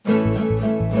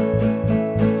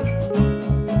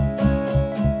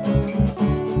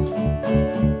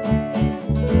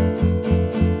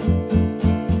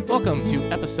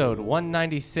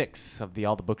196 of the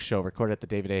All the Books Show, recorded at the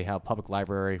David A. Howe Public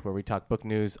Library, where we talk book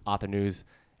news, author news,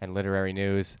 and literary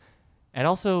news, and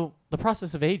also the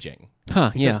process of aging.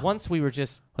 Because once we were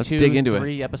just Let's 2, dig into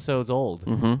 3 episodes old.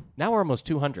 Mm-hmm. Now we're almost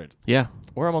 200. Yeah.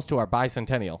 We're almost to our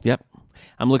bicentennial. Yep.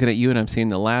 I'm looking at you, and I'm seeing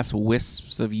the last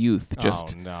wisps of youth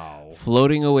just no.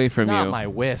 floating away from Not you. my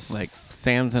wisps. Like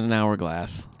sands in an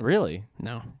hourglass. Really?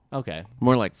 No. Okay.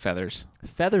 More like feathers.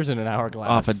 Feathers in an hourglass.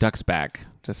 Off a duck's back.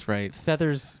 Just right.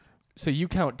 Feathers. So you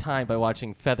count time by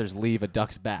watching feathers leave a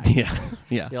duck's back. Yeah.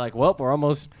 Yeah. You're like, well, we're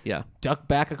almost duck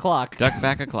back o'clock. Duck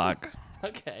back o'clock.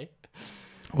 Okay.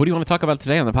 What do you want to talk about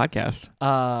today on the podcast?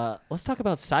 Let's talk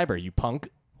about cyber, you punk.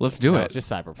 Let's do No, it. It's just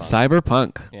cyberpunk.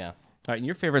 Cyberpunk. Yeah. All right, and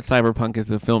your favorite cyberpunk is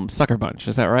the film Sucker Punch.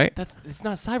 Is that right? It's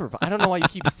not cyberpunk. I don't know why you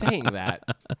keep saying that.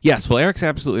 Yes, well, Eric's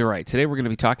absolutely right. Today we're going to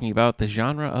be talking about the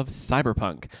genre of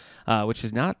cyberpunk, which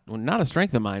is not a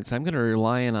strength of mine, so I'm going to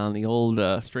rely on the old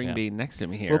string bean next to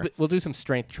me here. We'll do some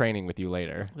strength training with you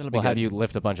later. That'll be we'll have good. you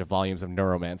lift a bunch of volumes of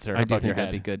Neuromancer I do above your think head.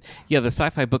 that'd be good. Yeah, the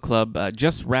Sci-Fi Book Club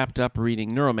just wrapped up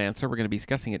reading Neuromancer. We're going to be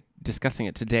discussing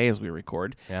it today as we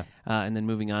record. Yeah. And then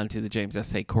moving on to the James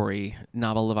S. A. Corey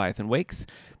novel Leviathan Wakes.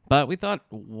 But we thought,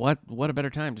 what a better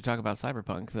time to talk about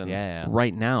cyberpunk than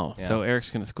right now. Yeah. So Eric's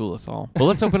going to school us all. Well,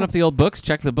 let's open up the old books,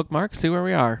 check the bookmarks, see where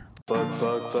we are.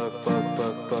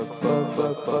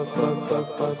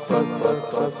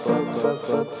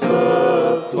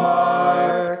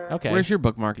 Okay. Where's your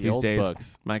bookmark The these old days,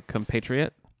 books. my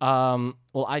compatriot? Well,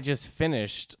 I just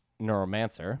finished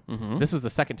Neuromancer. Mm-hmm. This was the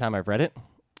second time I've read it.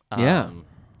 Yeah.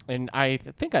 And I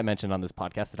think I mentioned on this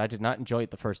podcast that I did not enjoy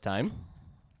it the first time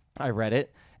I read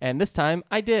it. And this time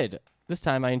I did. This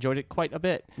time I enjoyed it quite a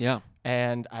bit. Yeah.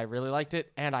 And I really liked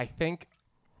it. And I think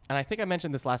I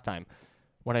mentioned this last time.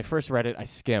 When I first read it, I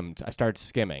skimmed. I started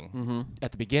skimming. Mm-hmm.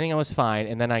 At the beginning, I was fine,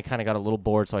 and then I kind of got a little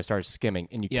bored, so I started skimming.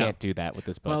 And you can't do that with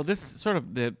this book. Well, this sort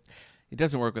of it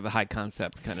doesn't work with a high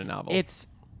concept kind of novel. It's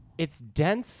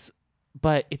dense,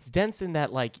 but it's dense in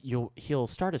that like he'll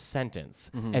start a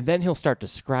sentence, and then he'll start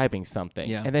describing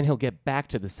something, and then he'll get back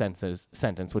to the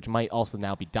sentence, which might also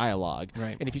now be dialogue.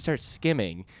 Right. And if you start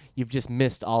skimming, you've just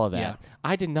missed all of that. Yeah.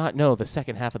 I did not know the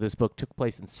second half of this book took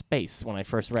place in space when I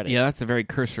first read it. Yeah, that's a very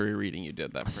cursory reading you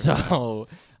did that. First time. So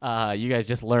you guys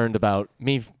just learned about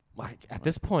me at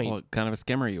this point. What kind of a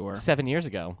skimmer you were. 7 years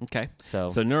ago. Okay. So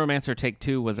Neuromancer Take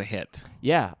 2 was a hit.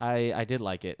 yeah, I did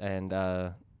like it, and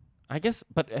I guess,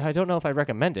 but I don't know if I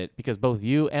recommend it because both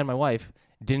you and my wife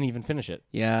didn't even finish it.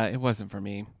 Yeah, it wasn't for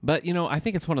me. But, I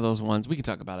think it's one of those ones. We can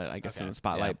talk about it, I guess, in the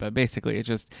spotlight. Yeah. But basically,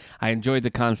 I enjoyed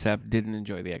the concept, didn't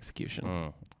enjoy the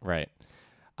execution. Right.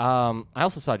 I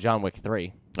also saw John Wick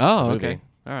 3. Oh, movie. okay.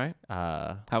 All right.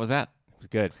 How was that? It was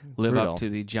good. Live Brutal. up to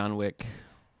the John Wick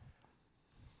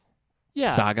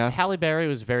yeah, saga? Halle Berry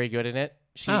was very good in it.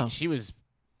 She was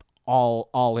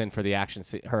all in for the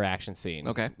her action scene.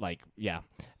 Okay. Like, yeah.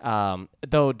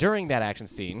 Though during that action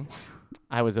scene,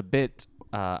 I was a bit,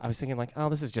 I was thinking like, oh,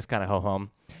 this is just kind of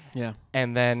ho-hum. Yeah.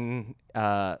 And then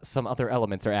some other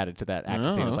elements are added to that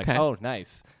action scene. It's okay. like, oh,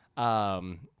 nice.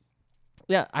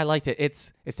 Yeah, I liked it.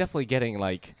 It's definitely getting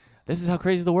like, this is how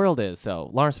crazy the world is. So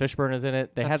Lawrence Fishburne is in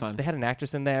it. They That's fun. had an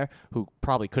actress in there who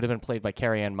probably could have been played by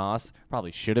Carrie-Anne Moss.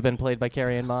 Probably should have been played by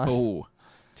Carrie-Anne Moss. Oh,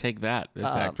 take that, this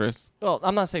actress. Well,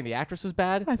 I'm not saying the actress is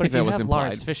bad, but think if you that was have implied.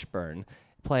 Lawrence Fishburne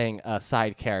playing a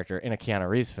side character in a Keanu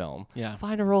Reeves film,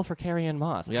 find a role for Carrie-Anne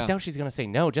Moss. Yeah. I doubt she's going to say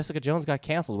no. Jessica Jones got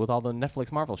canceled with all the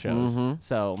Netflix Marvel shows,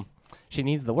 so she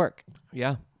needs the work.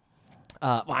 Yeah.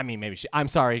 Well, I mean, maybe I'm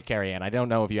sorry, Carrie-Anne. I don't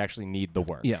know if you actually need the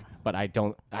work. Yeah. But I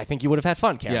think you would have had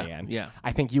fun, Carrie-Anne. Yeah.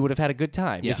 I think you would have had a good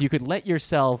time. Yeah. If you could let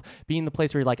yourself be in the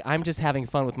place where you're like, I'm just having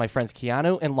fun with my friends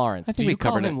Keanu and Lawrence. I think Do we you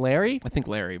call covered him it. Larry? I think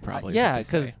Larry probably. Yeah,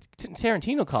 because because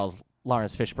Tarantino calls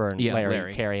Lawrence Fishburne Larry.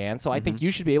 Larry Carrie-Anne, so I think you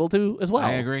should be able to as well.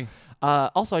 I agree.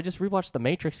 Also, I just rewatched The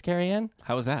Matrix, Carrie-Anne.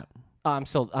 How was that? I'm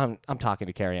talking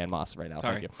to Carrie-Anne Moss right now.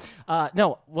 Sorry. Thank you.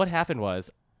 No, what happened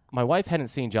was my wife hadn't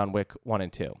seen John Wick 1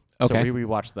 and 2. Okay. So we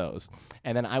rewatched those.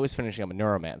 And then I was finishing up a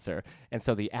Neuromancer. And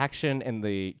so the action and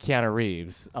the Keanu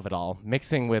Reeves of it all,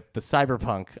 mixing with the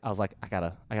cyberpunk, I was like, I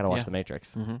gotta watch The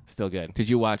Matrix. Still good. Did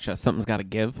you watch Something's Gotta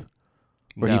Give?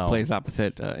 Where No. he plays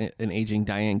opposite an aging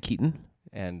Diane Keaton?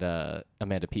 And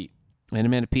Amanda Peet. And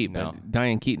Amanda Peet, No. but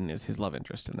Diane Keaton is his love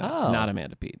interest in that, Oh. not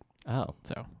Amanda Peet. Oh.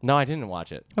 So No, I didn't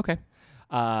watch it. okay,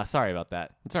 Sorry about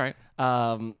that. it's all right.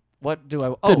 What do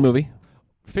I... Good movie.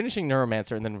 Finishing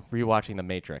Neuromancer and then rewatching The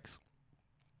Matrix.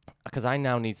 Because I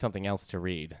now need something else to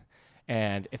read.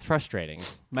 And it's frustrating.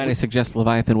 Might I suggest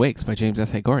Leviathan Wakes by James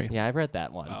S. A. Corey? Yeah, I've read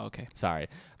that one. Oh, okay. Sorry.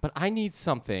 But I need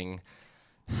something...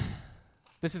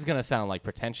 This is going to sound like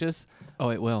pretentious.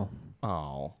 Oh, it will.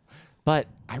 Oh. But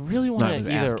I really want I was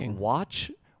to either asking.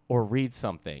 watch or read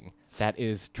something that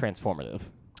is transformative.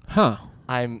 Huh.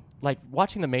 I'm like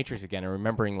watching The Matrix again and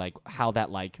remembering like how that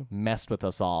like messed with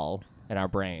us all in our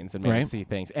brains and made Right. us see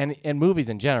things and movies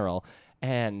in general.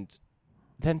 And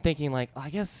then thinking like, I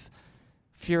guess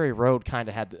Fury Road kind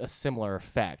of had a similar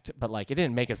effect, but like it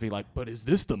didn't make us be like, but is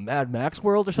this the Mad Max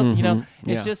world or something? You know, it's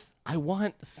Yeah. just I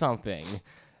want something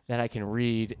that I can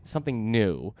read, something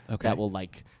new that will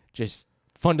like just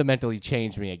fundamentally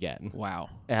change me again. Wow.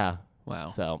 Yeah. Wow.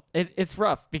 So it's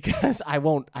rough because I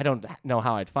don't know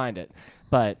how I'd find it,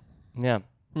 but yeah,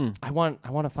 I want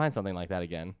to find something like that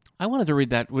again. I wanted to read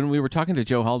that when we were talking to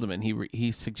Joe Haldeman.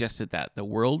 He suggested that the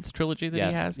Worlds trilogy that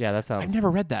he has. Yeah, that sounds. I've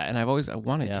never read that, and I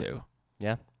wanted Yeah. to.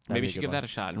 Yeah, Maybe you should give that a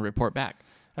shot and report back.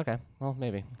 Okay, well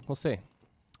maybe we'll see.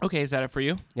 Okay, is that it for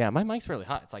you? Yeah, my mic's really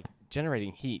hot. It's like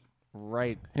generating heat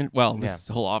right. This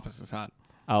whole office is hot.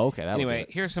 Oh, okay. Anyway,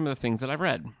 here are some of the things that I've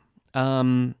read.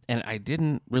 And I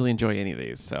didn't really enjoy any of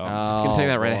these, so I'm just going to tell you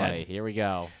that right ahead. Here we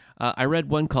go. I read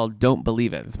one called Don't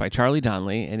Believe It. It's by Charlie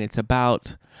Donnelly, and it's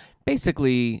about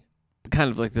basically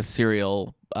kind of like the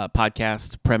serial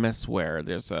podcast premise where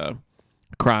there's a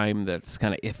crime that's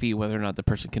kind of iffy whether or not the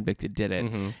person convicted did it,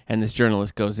 and this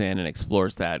journalist goes in and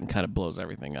explores that and kind of blows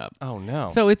everything up. Oh, no.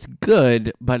 So it's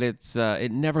good, but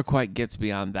it never quite gets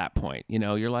beyond that point. You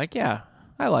know, you're like, yeah,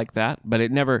 I like that, but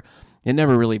it never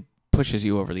really pushes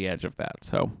you over the edge of that.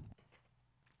 So,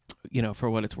 you know, for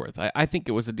what it's worth, I think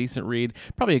it was a decent read,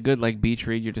 probably a good like beach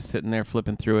read. You're just sitting there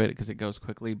flipping through it because it goes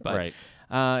quickly, but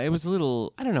right. it was a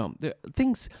little, I don't know,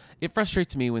 it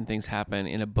frustrates me when things happen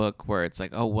in a book where it's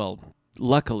like, oh, well,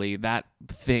 luckily that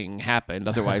thing happened.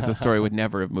 Otherwise the story would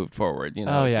never have moved forward. You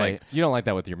know, Oh, it's yeah. like You don't like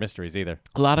that with your mysteries either.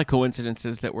 a lot of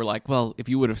coincidences that were like, well, if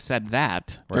you would have said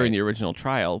that during Right. the original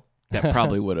trial, that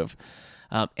probably would have.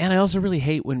 And I also really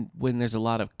hate when there's a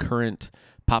lot of current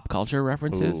pop culture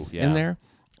references Ooh, yeah. in there.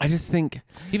 I just think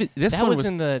even this That one was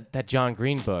in that John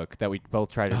Green book that we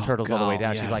both tried in Turtles All the Way God,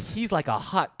 Down. yes. She's like, he's like a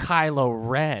hot Kylo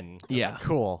Ren. I was Yeah. like,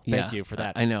 cool. Thank Yeah, you for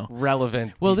that. I know.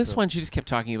 Relevant. Well, piece this of- one, she just kept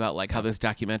talking about like how this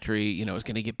documentary, you know, is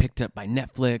going to get picked up by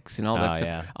Netflix and all that Oh, stuff.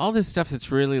 yeah. All this stuff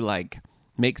that's really like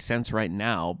makes sense right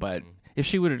now, but if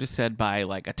she would have just said by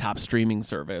like a top streaming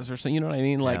service or something, you know what I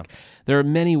mean? Like there are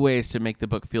many ways to make the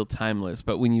book feel timeless,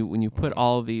 but when you put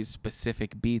all these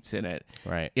specific beats in it,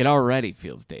 Right. it already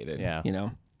feels dated. Yeah. You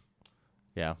know.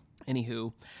 Yeah.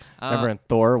 Anywho, Remember in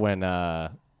Thor when the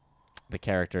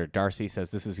character Darcy says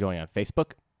this is going on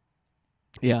Facebook?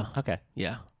 yeah, Okay.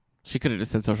 yeah, she could have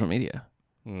just said social media.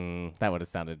 That would have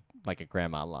sounded like a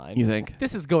grandma line. You think?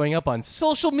 This is going up on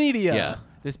social media. Yeah.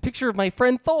 This picture of my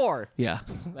friend Thor. Yeah,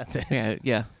 That's it.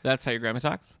 yeah. That's how your grandma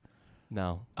talks.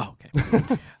 No. Oh,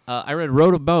 okay. I read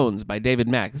Road of Bones by David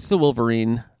Mack. This is a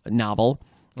Wolverine novel.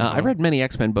 I've read many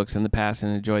X-Men books in the past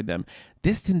and enjoyed them.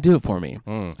 This didn't do it for me.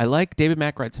 I like David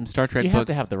Mack writes some Star Trek You books. have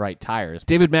to have the right tires.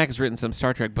 David Mack has written some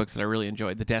Star Trek books that I really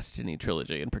enjoyed, the Destiny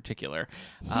trilogy in particular.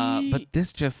 But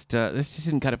this just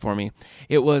didn't cut it for me.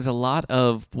 It was a lot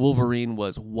of Wolverine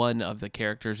was one of the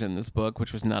characters in this book,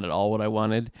 which was not at all what I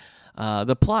wanted.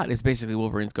 The plot is basically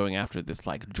Wolverine's going after this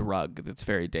like drug that's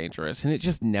very dangerous, and it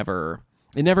just never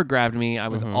grabbed me. I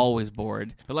was always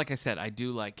bored. But like I said, I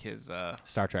do like his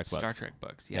Star Trek books. Star Trek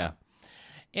books. Yeah.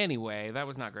 Anyway, that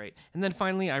was not great. And then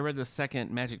finally, I read the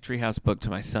second Magic Treehouse book to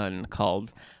my son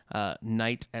called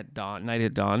Night at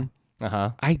Dawn.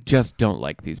 Uh-huh. I just don't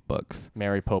like these books.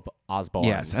 Mary Pope Osborne.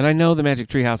 Yes, and I know the Magic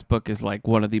Treehouse book is like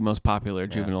one of the most popular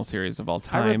juvenile series of all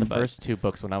time. I read the but- first two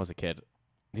books when I was a kid.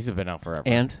 These have been out forever.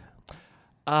 And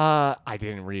I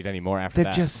didn't read any more after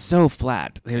they're that. just so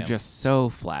flat. They're Yeah. just so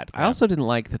flat. I also didn't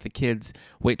like that the kids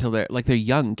wait till they're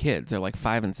young kids. They're like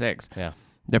 5 and 6. Yeah.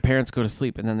 Their parents go to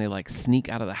sleep and then they like sneak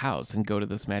out of the house and go to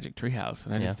this Magic Treehouse.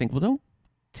 And I just think, well, don't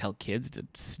tell kids to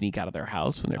sneak out of their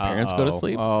house when their parents go to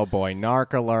sleep. Oh boy,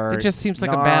 narc alert. It just seems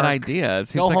like a bad Narc. idea. It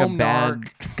seems Go like a home, bad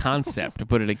narc. concept to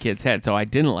put in a kid's head. So I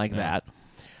didn't like that.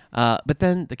 But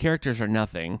then the characters are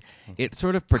nothing. It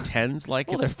sort of pretends like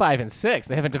Well, it's. they're 5 and 6.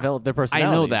 They haven't developed their I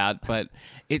personalities. know that, but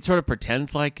it sort of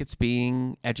pretends like it's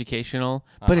being educational,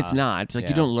 but it's not. It's like you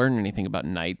Yeah. don't learn anything about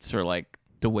knights or like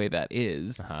the way that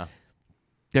is. Uh-huh.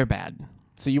 They're bad.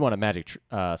 So you want a magic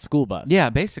school bus? Yeah,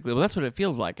 basically. Well, that's what it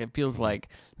feels like. It feels like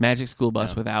Magic School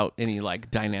Bus without any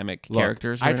like dynamic Look,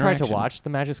 characters. Or I tried to interaction. watch the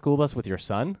Magic School Bus with your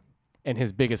son, and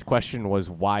his biggest question was,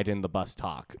 why didn't the bus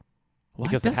talk? Why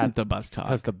because it doesn't had- the bus talk?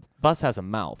 Because the bus has a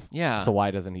mouth. Yeah. So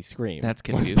why doesn't he scream? That's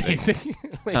was confusing.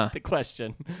 basically Huh. the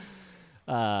question.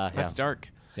 That's dark.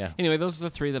 Yeah. Anyway, those are the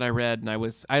 3 that I read, and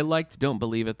I liked Don't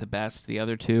Believe It the best. The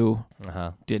other 2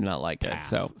 did not like it.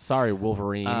 So sorry,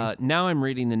 Wolverine. now I'm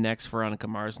reading the next Veronica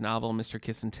Mars novel, Mr.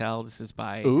 Kiss and Tell. This is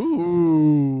by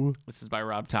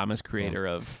Rob Thomas, creator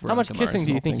of Veronica How much Mars kissing and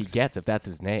do you all think things. he gets if that's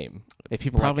his name? If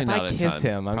people Probably are like, not if a I kiss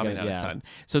ton. him, I'm Probably gonna, not a ton.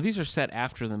 So these are set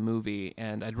after the movie,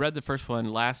 and I'd read the first one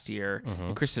last year,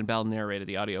 and Kristen Bell narrated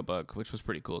the audiobook, which was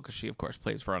pretty cool because she, of course,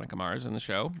 plays Veronica Mars in the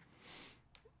show.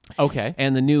 Okay.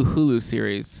 And the new Hulu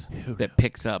series that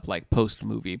picks up like post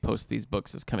these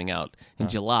books is coming out in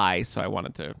July. So I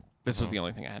wanted to. This was the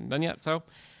only thing I hadn't done yet, so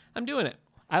I'm doing it.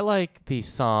 I like the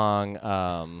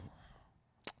song.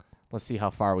 Let's see how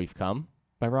far we've come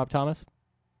by Rob Thomas.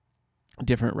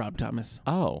 Different Rob Thomas.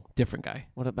 Oh, Different guy.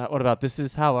 what about This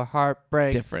Is How a Heart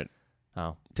Breaks? Different.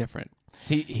 Oh, Different.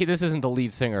 see, this isn't the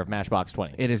lead singer of Matchbox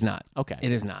 20. It is not. Okay.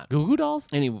 It is not. Goo Goo Dolls?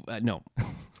 No.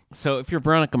 So if you're a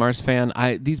Veronica Mars fan,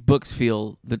 these books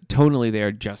feel tonally they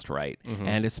are just right,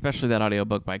 and especially that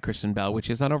audiobook by Kristen Bell, which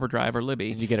is on Overdrive or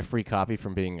Libby. Did you get a free copy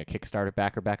from being a Kickstarter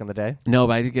backer back in the day? No,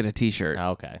 but I did get a T-shirt. Oh,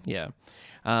 okay.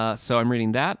 Yeah. So I'm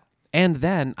reading that. And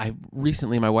then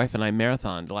my wife and I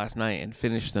marathoned last night and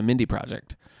finished the Mindy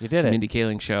Project. You did it. Mindy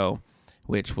Kaling show,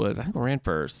 which was, I think we ran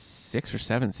for 6 or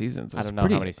 7 seasons. I don't know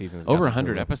how many seasons. Over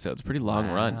 100 episodes. Pretty long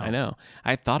run. Wow. I know.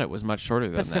 I thought it was much shorter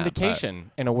than That's that. syndication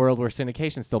in a world where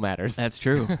syndication still matters. That's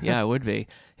true. Yeah, it would be.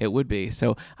 It would be.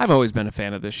 So I've always been a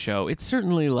fan of this show. It's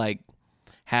certainly like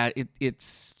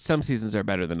it's some seasons are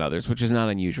better than others, which is not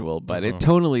unusual, but it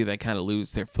tonally they kind of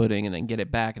lose their footing and then get it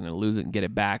back and then lose it and get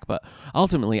it back. But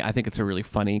ultimately, I think it's a really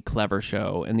funny, clever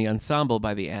show, and the ensemble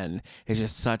by the end is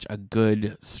just such a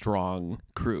good, strong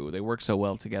crew. They work so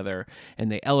well together, and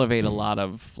they elevate a lot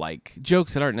of like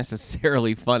jokes that aren't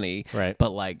necessarily funny, Right.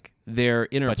 But like their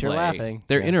interplay, But you're laughing.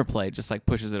 their Yeah. interplay just like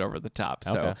pushes it over the top.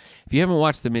 So Okay. if you haven't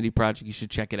watched the Mindy Project, you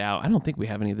should check it out. I don't think we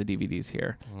have any of the DVDs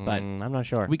here, but I'm not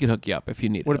sure. we could hook you up if you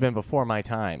need Would it. have been before my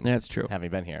time. That's true.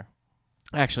 Having been here.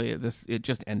 Actually, it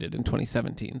just ended in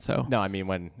 2017. So No, I mean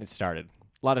when it started.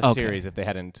 A lot of Okay. series, if they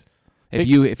hadn't. if big-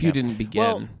 you yeah. didn't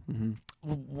begin,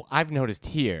 Well, I've noticed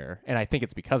here, and I think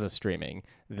it's because of streaming,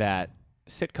 that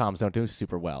sitcoms don't do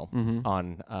super well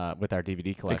on with our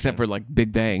DVD collection. except for like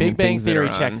Big Bang, Big and Bang things that Theory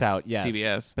are on checks out, yes.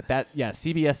 CBS. But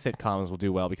CBS sitcoms will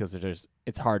do well because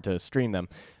it's hard to stream them.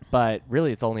 But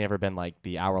really, it's only ever been like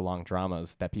the hour-long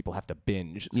dramas that people have to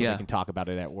binge so Yeah. they can talk about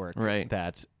it at work. Right.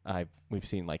 That we've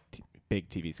seen like big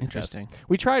TV success. Interesting.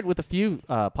 We tried with a few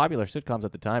popular sitcoms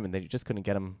at the time, and they just couldn't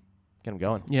get them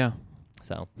going. Yeah,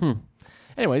 So,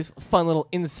 anyways, fun little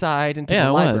insight into yeah, the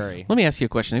it library. was. Let me ask you a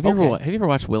question. Have you ever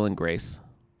watched Will and Grace?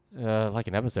 Like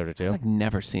an episode or two. I've like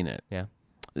never seen it. Yeah.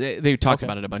 They talked Okay.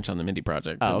 about it a bunch on the Mindy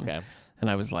Project. Oh, and- okay. And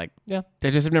I was like, Yeah.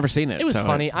 I just have never seen it. It was so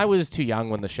funny. I was too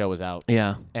young when the show was out,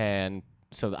 Yeah. and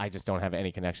so I just don't have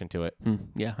any connection to it.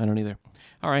 Yeah, I don't either.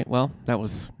 All right. Well, that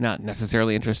was not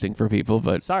necessarily interesting for people,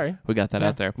 but Sorry. we got that Yeah.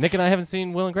 out there. Nick and I haven't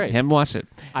seen Will and Grace. Haven't watched it.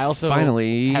 I also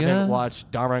Finally haven't watched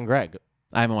Dharma and Greg.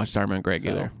 I haven't watched Dharma and Greg So-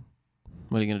 either.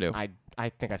 What are you gonna do? I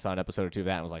think I saw an episode or two of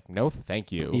that and was like, no,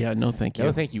 thank you. Yeah, no, thank you.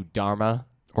 No, thank you, Dharma.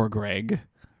 Or Greg.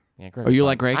 Yeah, Greg Oh, was you fun.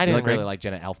 like Greg? I You didn't like Greg? really like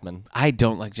Jenna Elfman. I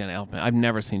don't like Jenna Elfman. I've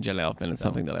never seen Jenna Elfman. It's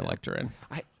something that I liked her in.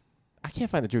 I can't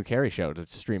find the Drew Carey show to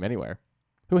stream anywhere.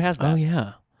 Who has that? Oh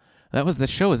yeah, the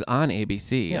show is on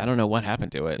ABC. Yeah. I don't know what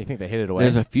happened to it. You think they hid it away?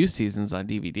 There's a few seasons on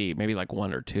DVD, maybe like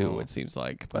 1 or 2. Oh. It seems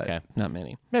like, but Okay. not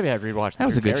many. Maybe I'd rewatch the That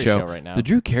was Drew a good Carey show. right now. The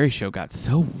Drew Carey show got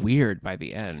so weird by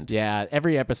the end. Yeah,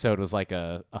 every episode was like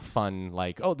a fun,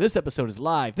 like, oh, this episode is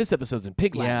live. This episode's in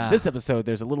Pigland. Yeah. This episode,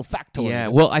 there's a little factoid. Yeah,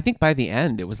 well, I think by the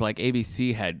end it was like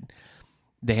ABC had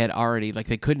already, like,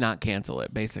 they could not cancel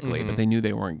it basically, but they knew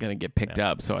they weren't going to get picked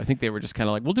up. So I think they were just kind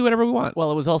of like, we'll do whatever we want. Well,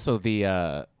 it was also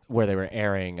the where they were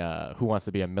airing Who Wants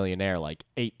to Be a Millionaire like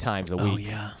 8 times a week. Oh,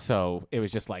 yeah. So it was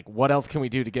just like, what else can we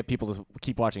do to get people to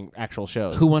keep watching actual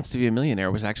shows? Who Wants to Be a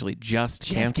Millionaire was actually just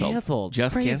canceled.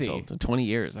 Just Crazy. canceled. So 20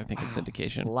 years, I think, in A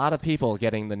syndication. lot of people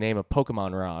getting the name of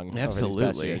Pokemon wrong. over these past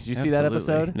Absolutely. years. Did you see that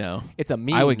Absolutely. episode? No. It's a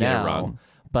meme I would get it now, wrong.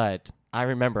 But I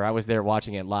remember I was there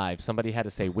watching it live. Somebody had to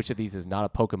say which of these is not a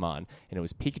Pokemon, and it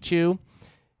was Pikachu,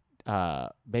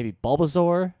 maybe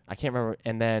Bulbasaur, I can't remember,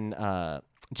 and then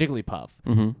Jigglypuff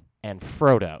and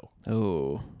Frodo.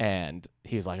 Oh. And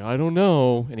he was like, I don't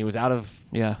know, and he was out of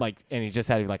Yeah. and he just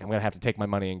had to be like, I'm gonna have to take my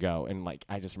money and go. And like,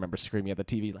 I just remember screaming at the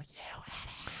TV like, yeah.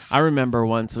 I remember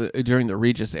once during the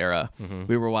Regis era, Mm-hmm.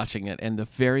 we were watching it, and the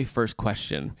very first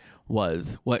question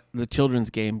was what the children's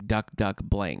game Duck Duck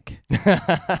Blank,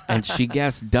 and she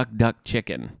guessed Duck Duck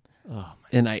Chicken, Oh,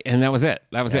 and that was it.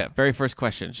 That was it. Very first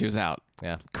question, she was out.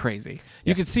 yeah. Crazy.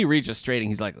 You could see Regis straining.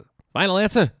 He's like, final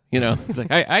answer. You know, he's like,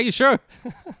 are you sure?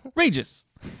 Regis.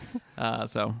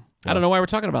 So I don't know why we're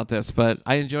talking about this, but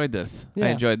I enjoyed this. Yeah. I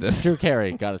enjoyed this. Drew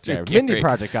Carey got us there. Drew Carey. Mindy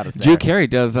Project got us there. Drew Carey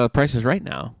does Price is Right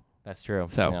now. That's true.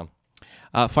 So,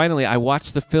 yeah. Finally, I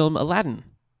watched the film Aladdin,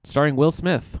 starring Will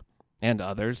Smith and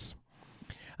others.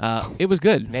 It was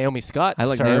good. Naomi Scott. I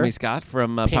like Naomi Scott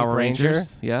from Power Ranger.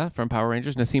 Rangers. Yeah, from Power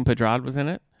Rangers. Nassim Pedrad was in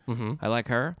it. Mm-hmm. I like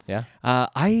her. Yeah.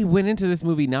 I went into this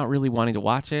movie not really wanting to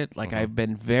watch it. Like, I've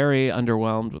been very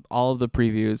underwhelmed with all of the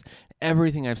previews.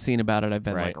 Everything I've seen about it, I've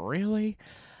been like, really?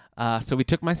 So we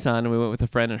took my son, and we went with a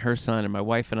friend and her son and my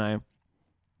wife and I,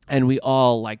 and we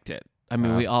all liked it. I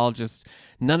mean, we all just,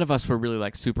 none of us were really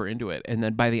like super into it. And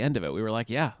then by the end of it, we were like,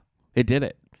 yeah, it did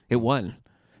it. It won.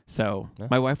 So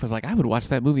my wife was like, I would watch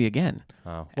that movie again.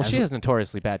 Oh. Well, she has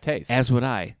notoriously bad taste. As would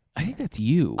I. I think that's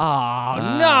you. Oh,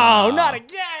 no, not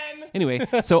again. Anyway,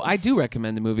 so I do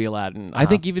recommend the movie Aladdin. I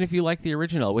think even if you like the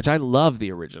original, which I love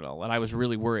the original, and I was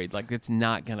really worried, like it's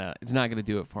not gonna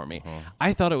do it for me.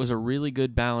 I thought it was a really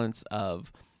good balance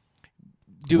of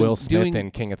Will Smith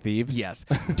and King of Thieves. Yes,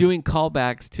 doing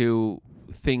callbacks to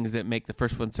things that make the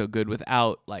first one so good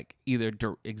without like either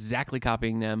exactly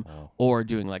copying them or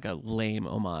doing like a lame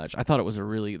homage. I thought it was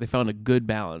they found a good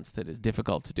balance that is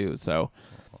difficult to do. So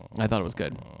I thought it was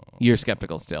good. You're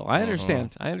skeptical still. I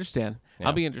understand. Yeah.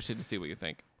 I'll be interested to see what you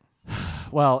think.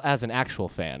 Well, as an actual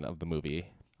fan of the movie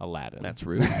Aladdin. That's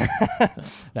rude.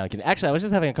 No, actually, I was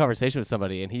just having a conversation with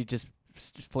somebody, and he just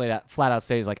flat out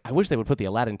says, like, I wish they would put the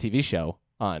Aladdin TV show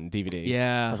on DVD.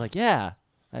 Yeah. I was like, yeah.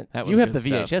 That was you have the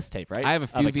good VHS stuff. tape, right? I have a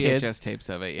few Of the VHS kids. tapes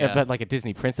of it, yeah. But like a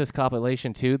Disney Princess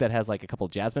compilation, too, that has like a couple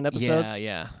Jasmine episodes.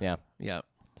 Yeah.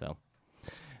 So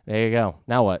there you go.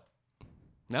 Now what?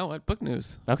 Now what? Book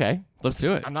news. Okay. Let's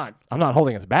do it. I'm not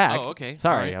holding us back. Oh, okay.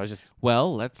 Sorry. All right. I was just...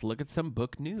 Well, let's look at some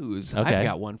book news. Okay. I've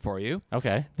got one for you.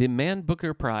 Okay. The Man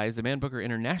Booker Prize, the Man Booker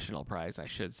International Prize, I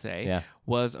should say,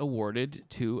 was awarded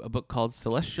to a book called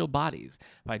Celestial Bodies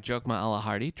by Jokma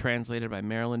Alahardi, translated by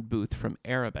Marilyn Booth from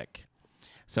Arabic.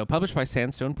 So, published by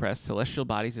Sandstone Press, Celestial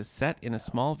Bodies is set in a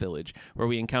small village where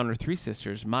we encounter three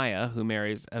sisters, Maya, who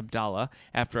marries Abdallah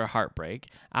after a heartbreak,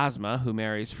 Asma, who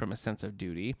marries from a sense of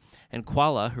duty, and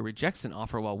Kuala, who rejects an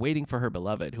offer while waiting for her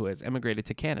beloved, who has emigrated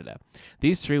to Canada.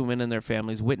 These three women and their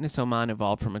families witness Oman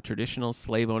evolve from a traditional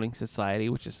slave-owning society,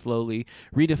 which is slowly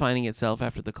redefining itself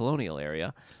after the colonial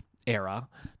era,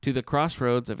 to the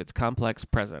crossroads of its complex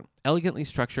present. Elegantly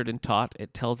structured and taught,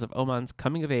 it tells of Oman's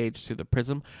coming of age through the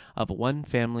prism of one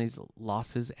family's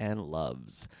losses and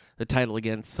loves. The title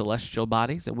again, Celestial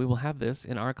Bodies, and we will have this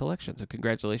in our collection. So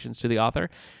congratulations to the author.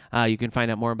 You can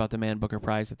find out more about the Man Booker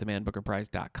Prize at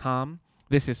themanbookerprize.com.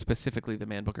 This is specifically the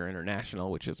Man Booker International,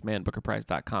 which is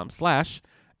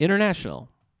manbookerprize.com/international.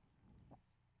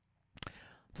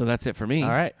 So that's it for me. All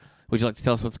right. Would you like to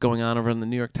tell us what's going on over on the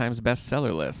New York Times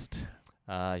bestseller list?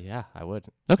 Yeah, I would.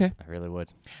 Okay. I really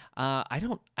would. I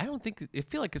don't think I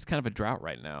feel like it's kind of a drought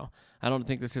right now. I don't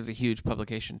think this is a huge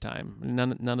publication time.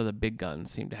 None of the big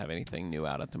guns seem to have anything new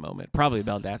out at the moment. Probably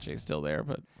Baldacci is still there,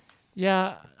 but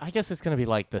yeah, I guess it's going to be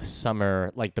like the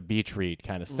summer, like the beach read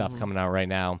kind of stuff coming out right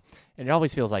now. And it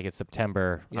always feels like it's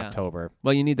September, October.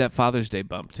 Well, you need that Father's Day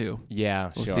bump too.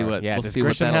 Yeah, we'll sure. see what. Yeah, we'll does see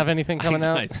Grisham what have anything coming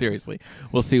out? Seriously,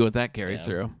 we'll see what that carries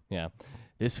through. Yeah.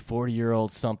 This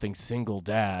 40-year-old something single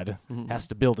dad has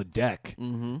to build a deck.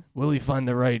 Will he find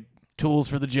the right tools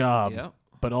for the job? Yeah.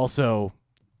 But also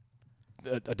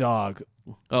a dog.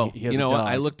 Oh, He has you know a what? dog.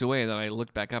 I looked away and then I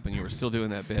looked back up and you were still doing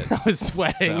that bit. I was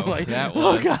sweating. So like, that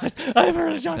oh, was- gosh, I've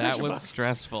heard a John That Grisham was book.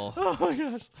 stressful. Oh, my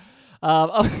gosh.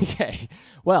 Okay.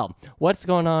 Well, what's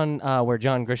going on where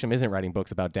John Grisham isn't writing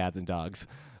books about dads and dogs?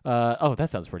 That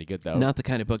sounds pretty good, though. Not the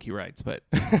kind of book he writes, but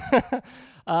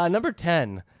Number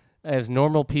 10 is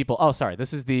Normal People. Oh, sorry.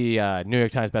 This is the New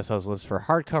York Times bestsellers list for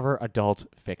hardcover adult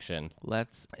fiction.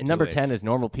 let's. And do number it. 10 is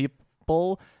Normal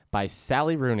People by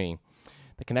Sally Rooney.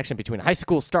 The connection between a high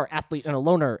school star athlete and a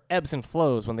loner ebbs and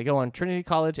flows when they go on Trinity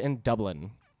College in Dublin.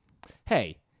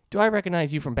 Hey, do I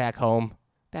recognize you from back home?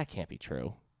 That can't be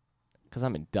true, because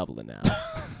I'm in Dublin now.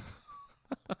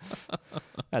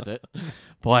 That's it.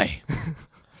 Boy.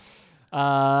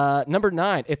 Number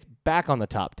 9, it's back on the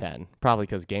top 10, probably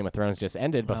because Game of Thrones just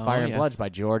ended, but Oh, Fire and yes. Blood by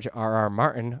George R.R.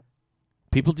 Martin.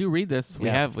 People do read this. We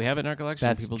Yeah. have it in our collection.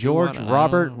 That's People do George wanna-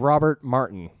 Robert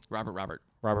Martin. Robert.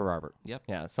 Robert. Yep.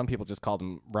 Yeah, some people just called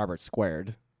him Robert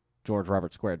Squared. George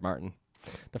Robert Squared Martin.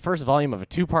 The first volume of a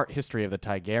 2-part history of the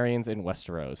Targaryens in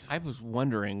Westeros. I was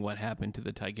wondering what happened to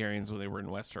the Targaryens when they were in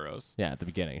Westeros. Yeah, at the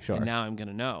beginning, sure. And now I'm going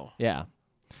to know. Yeah.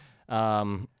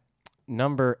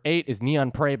 Number 8 is Neon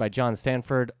Prey by John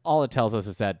Sanford. All it tells us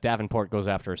is that Davenport goes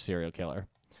after a serial killer.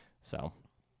 So,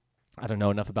 I don't know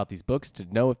enough about these books to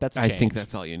know if that's a I change. think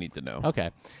that's all you need to know.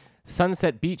 Okay.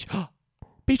 Sunset Beach.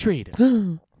 Beach read.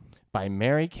 by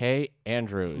Mary Kay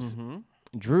Andrews. Mm-hmm.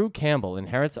 Drew Campbell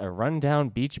inherits a rundown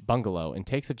beach bungalow and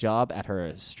takes a job at her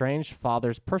estranged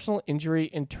father's personal injury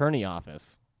attorney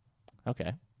office.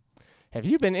 Okay. Have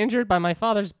you been injured by my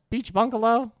father's beach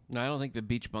bungalow? No, I don't think the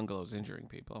beach bungalow is injuring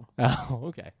people. Oh,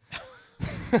 okay.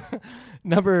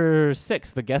 Number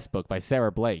 6, The Guest Book by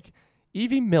Sarah Blake.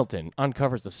 Evie Milton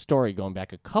uncovers a story going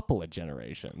back a couple of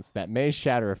generations that may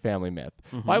shatter a family myth.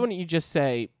 Why wouldn't you just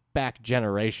say back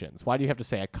generations? Why do you have to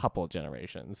say a couple of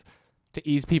generations? To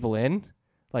ease people in?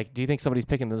 Like, do you think somebody's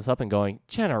picking this up and going,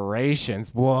 generations?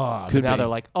 Whoa. Could now be. they're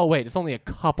like, oh, wait, it's only a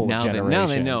couple of generations. Now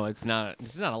they know it's not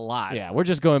a lot. Yeah, we're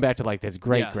just going back to like this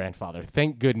great-grandfather.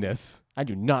 Thank goodness. I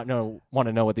do not want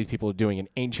to know what these people are doing in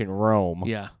ancient Rome.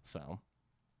 Yeah. So.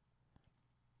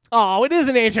 Oh, it is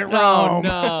an ancient Rome. Oh,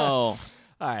 no.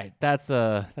 All right, that's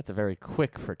a very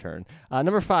quick return.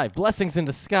 Number 5, Blessings in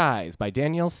Disguise by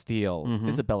Danielle Steele.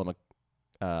 Isabella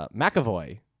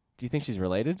McAvoy. Do you think she's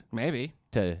related Maybe.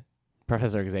 to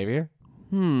Professor Xavier?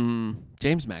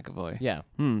 James McAvoy. Yeah.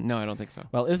 No, I don't think so.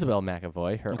 Well, Isabel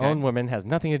McAvoy, her Okay. own woman, has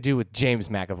nothing to do with James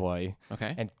McAvoy.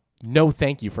 Okay. And no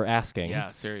thank you for asking.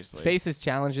 Yeah, seriously. Faces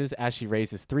challenges as she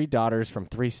raises 3 daughters from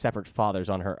 3 separate fathers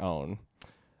on her own.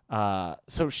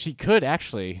 So she could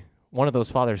actually, one of those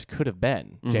fathers could have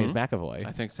been James McAvoy.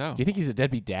 I think so. Do you think he's a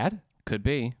deadbeat dad Could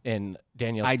be. in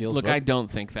Danielle Steele's book? I don't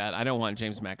think that. I don't want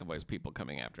James McAvoy's people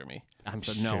coming after me. I'm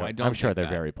So, sure. no, I don't I'm sure think they're that.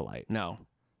 very polite. No.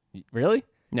 Really?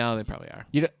 No, they probably are.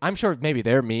 I'm sure maybe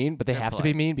they're mean, but they They're have to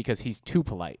be polite. mean because he's too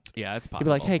polite. Yeah, it's He'd be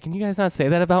possible. like, hey, can you guys not say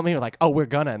that about me? Or like, oh, we're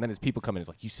gonna. And then his people come in and he's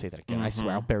like, you say that again. I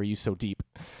swear I'll bury you so deep.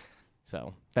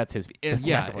 So that's his. That's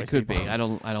Yeah, McAvoy's it could people. be. I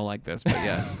don't like this, but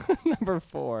yeah. Number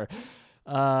 4,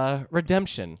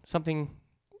 Redemption. Something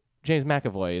James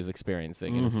McAvoy is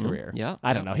experiencing in his career. Yeah,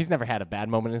 I don't yeah. know. He's never had a bad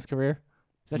moment in his career.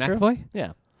 Is that true? McAvoy?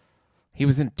 Yeah. He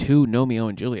was in 2 Romeo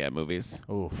and Juliet movies.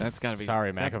 Oof. That's got to be.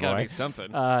 Sorry, That's got to McAvoy. be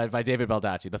something. By David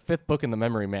Baldacci, the 5th book in the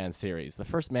Memory Man series. The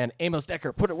first man, Amos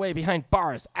Decker, put away behind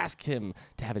bars, asked him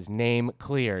to have his name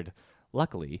cleared.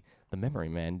 Luckily, the Memory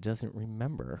Man doesn't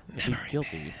remember if he's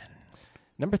guilty.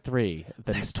 Number 3,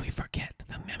 Lest we forget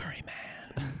the Memory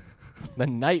Man. The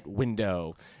Night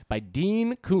Window by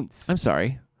Dean Koontz. I'm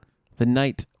sorry. The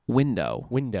Night Window.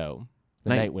 Window.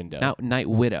 The Night Window. No, Night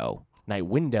Widow. Night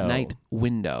Window. Night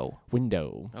Window.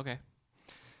 Window. Okay.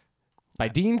 By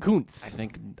Dean Koontz.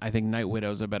 I think Night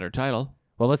Widow's a better title.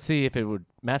 Well, let's see if it would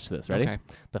match this. Ready? Okay.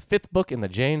 The 5th book in the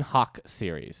Jane Hawk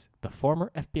series. The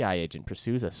former FBI agent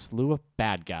pursues a slew of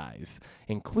bad guys,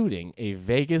 including a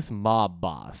Vegas mob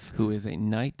boss. Who is a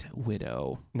Night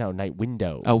Widow? No, Night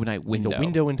Window. Oh, Night Window. He's a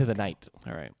window into the night.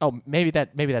 All right. Oh, maybe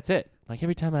that's it. Like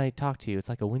every time I talk to you, it's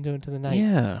like a window into the night.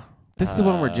 Yeah. This is the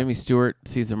one where Jimmy Stewart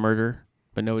sees a murder,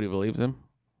 but nobody believes him.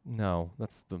 No,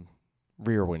 that's the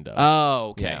Rear Window. Oh,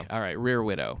 okay. Yeah. All right. Rear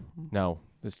Widow. No,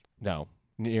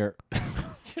 near.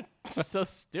 So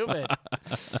stupid.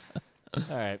 All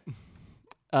right.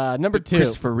 Number 2.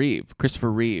 Christopher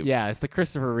Reeve. Yeah, it's the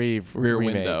Christopher Reeve Rear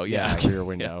remake. Window, yeah. Rear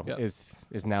Window Yeah. is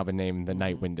now been named the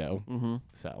Night Window. Mm-hmm.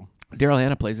 So Daryl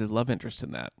Hannah plays his love interest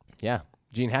in that. yeah,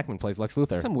 Gene Hackman plays Lex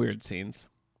Luthor. Some weird scenes.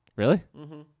 Really?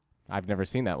 Mm-hmm. I've never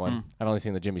seen that one. I've only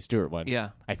seen the Jimmy Stewart one. Yeah.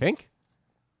 I think.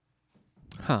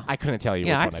 Huh. I couldn't tell you.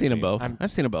 Yeah, which I've one seen them both. I'm-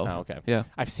 I've seen them both. Oh, okay. Yeah.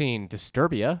 I've seen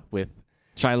Disturbia with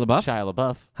Shia LaBeouf. Shia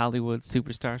LaBeouf. Hollywood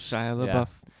superstar Shia Yeah. LaBeouf.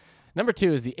 Number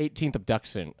 2 is the 18th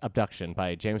Abduction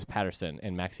by James Patterson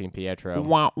and Maxine Pietro.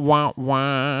 Wah, wah,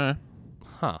 wah.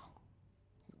 Huh.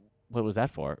 What was that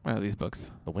for? Wow, these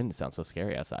books. The wind sounds so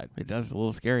scary outside. It does a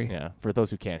little scary. Yeah. For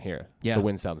those who can't hear, Yeah. the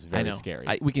wind sounds I very know. scary.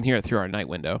 We can hear it through our night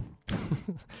window.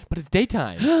 But it's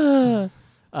daytime.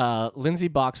 Lindsay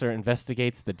Boxer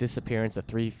investigates the disappearance of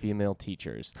 3 female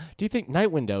teachers. Do you think Night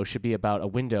Window should be about a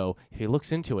window? If he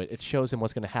looks into it, it shows him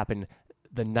what's going to happen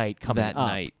the night coming That up.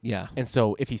 night, yeah. And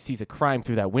so if he sees a crime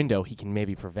through that window, he can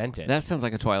maybe prevent it. That sounds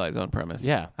like a Twilight Zone premise.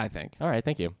 Yeah. I think. All right,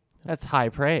 thank you. That's high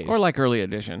praise. Or like Early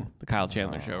Edition, the Kyle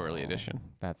Chandler show, Early Edition.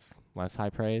 That's less high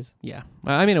praise. Yeah.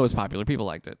 I mean, it was popular. People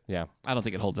liked it. Yeah. I don't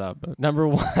think it holds up, but Number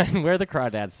 1, Where the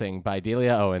Crawdads Sing by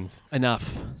Delia Owens.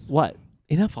 enough. What?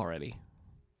 Enough already.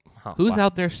 Huh, Who's wow.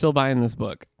 out there still buying this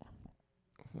book?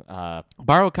 Uh,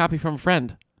 Borrow a copy from a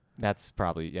friend. that's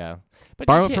probably, yeah. But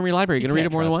Borrow you it can't- from your library. you You gonna read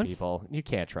can't it more than trust once? People. You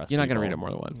can't trust You're not gonna people. read it more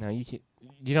than once. No, you can't.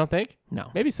 You don't think?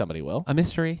 No. Maybe somebody will. A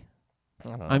mystery? I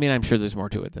don't know. I mean, I'm sure there's more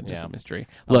to it than just Yeah. a mystery.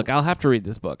 Look, I'll have to read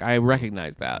this book. I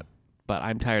recognize that, but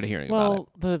I'm tired of hearing about it. well,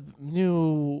 the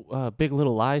new Big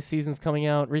Little Lies season's coming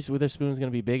out. Reese Witherspoon's going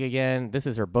to be big again. This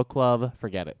is her book club.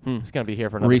 Forget it. It's going to be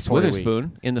here for another Reese 40 Witherspoon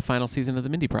weeks. in the final season of the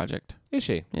Mindy Project. Is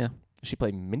she? Yeah. Does she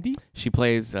play Mindy? She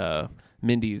plays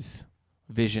Mindy's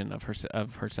vision of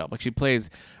herself. Like she plays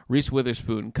Reese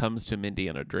Witherspoon comes to Mindy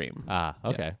in a dream. Ah,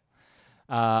 okay.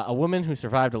 A woman who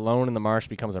survived alone in the marsh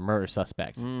becomes a murder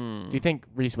suspect. Do you think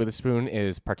Reese Witherspoon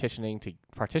is partitioning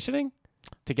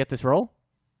to get this role?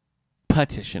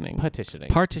 Petitioning.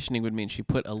 Partitioning would mean she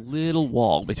put a little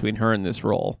wall between her and this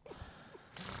role.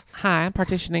 Hi, I'm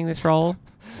partitioning this role.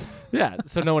 Yeah,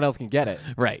 so no one else can get it.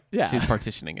 Right. Yeah. She's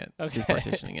partitioning it. Okay. She's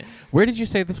partitioning it. Where did you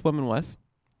say this woman was?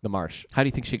 The marsh. How do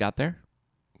you think she got there?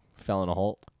 Fell in a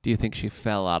hole. Do you think she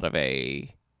fell out of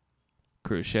a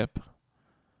cruise ship?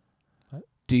 What?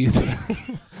 Do you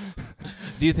think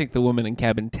Do you think the woman in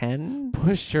cabin 10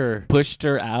 Pushed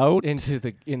her out into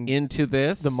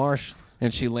the marsh.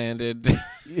 and she landed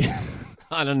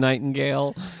on a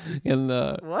nightingale in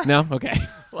the What? No? Okay.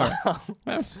 Wow.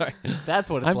 I'm sorry. That's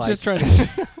what it's I'm like. just trying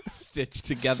to stitch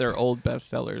together old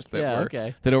bestsellers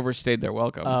that overstayed their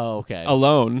welcome. Oh, okay.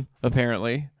 Alone,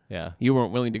 apparently. Yeah. You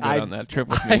weren't willing to go on that trip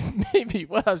with me. Maybe.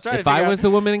 Well, I was trying to If I figure was out the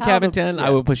woman in how cabin to- 10, yeah. I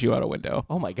would push you out a window.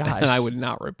 Oh my gosh. And I would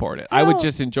not report it. I would No.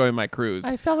 just enjoy my cruise.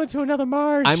 I fell into another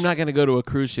marsh. I'm not going to go to a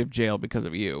cruise ship jail because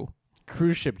of you.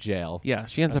 Cruise ship jail. Yeah,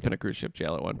 she ends up in a cruise ship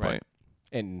jail at one point.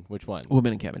 In which one?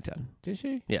 Woman in cabin 10. Did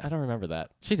she? Yeah. I don't remember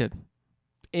that. She did.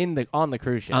 On the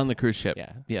cruise ship. On the cruise ship.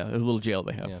 Yeah. Yeah, a little jail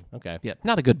they have. Yeah. Okay. Yeah,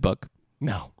 not a good book.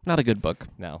 No. Not a good book.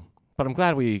 No. But I'm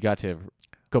glad we got to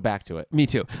go back to it. Me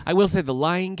too. I will say The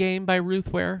Lying Game by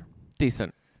Ruth Ware,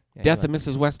 decent. Yeah, Death you of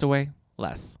Mrs. Westaway,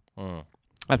 less. Mm.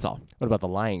 That's all. What about The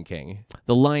Lion King?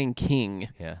 The Lion King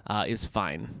Yeah. is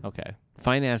fine. Okay.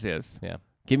 Fine as is. Yeah.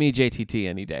 Give me JTT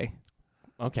any day.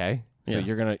 Okay. So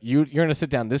Yeah. you're gonna sit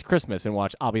down this Christmas and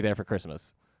watch I'll Be There for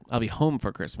Christmas. I'll be home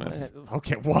for Christmas.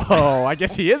 Okay. Whoa. I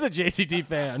guess he is a JTT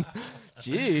fan.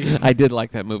 Jeez. I did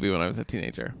like that movie when I was a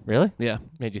teenager. Really? Yeah.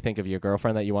 Made you think of your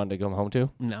girlfriend that you wanted to go home to?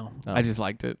 No. Oh. I just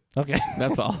liked it. Okay.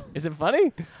 That's all. Is it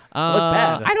funny? Bad.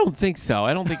 bad. I don't think so.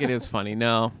 I don't think it is funny.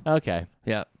 No. Okay.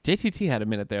 Yeah. JTT had a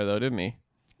minute there though, didn't he?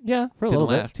 Yeah, for a Didn't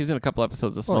little last. He was in a couple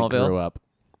episodes of bit. Well, he Smallville. grew up.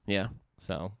 Yeah.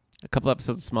 So. A couple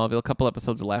episodes of Smallville, a couple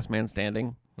episodes of Last Man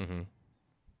Standing. Mm-hmm.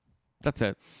 That's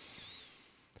it.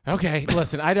 Okay,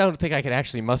 listen, I don't think I can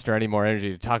actually muster any more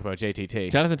energy to talk about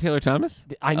JTT. Jonathan Taylor Thomas?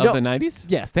 I know. Of the 90s?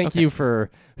 Yes, thank you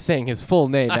for saying his full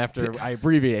name after I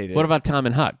abbreviated. What about Tom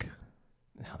and Huck?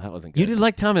 No, that wasn't good. You did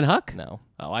like Tom and Huck? No.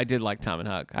 Oh, I did like Tom and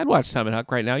Huck. I'd watch Tom and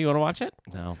Huck right now. You want to watch it?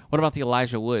 No. What about the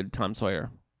Elijah Wood, Tom Sawyer?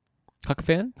 Huck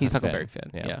fan? He's Huck Huckleberry fan.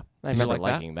 fan. Yeah. I Did you remember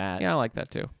like liking that. Yeah, I like that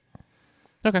too.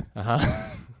 Okay. Uh-huh.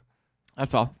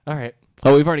 That's all. All right.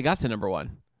 Oh, we've already got to number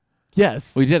one.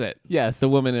 Yes. We did it. Yes. The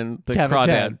woman in the Cabin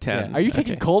Crawdad 10. Yeah. Are you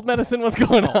taking Okay. cold medicine? What's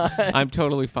going on? I'm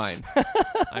totally fine.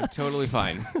 I'm totally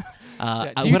fine.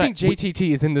 Do you think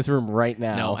JTT is in this room right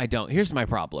now? No, I don't. Here's my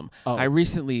problem. Oh. I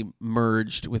recently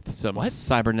merged with some What?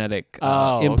 cybernetic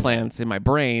Oh, implants in my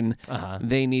brain. Uh-huh.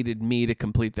 They needed me to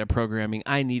complete their programming.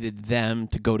 I needed them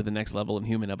to go to the next level in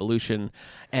human evolution.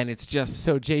 And it's just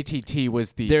So JTT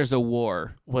was the there's a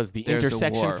war. was the there's a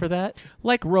intersection war. for that?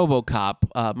 Like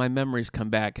RoboCop, my memories come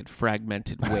back in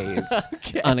fragmented ways,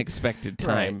 Okay. unexpected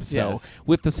times. Right, So yes.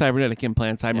 with the cybernetic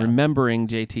implants, I'm Yeah. remembering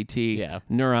JTT. Yeah.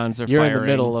 Neurons are You're firing. in the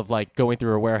middle of like going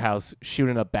through a warehouse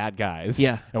shooting up bad guys.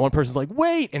 Yeah. And one person's like,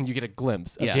 wait, and you get a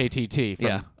glimpse of Yeah. JTT from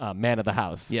Yeah. Man of the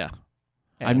House. Yeah.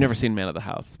 And- I've never seen Man of the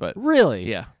House, but Really?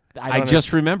 yeah. I don't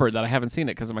just remembered that I haven't seen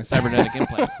it because of my cybernetic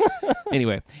implants.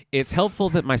 Anyway, it's helpful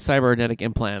that my cybernetic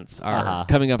implants are Uh-huh.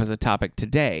 coming up as a topic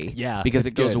today. Yeah, because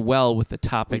it's it goes good. well with the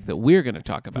topic that we're going to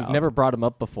talk about. We've never brought him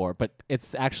up before, but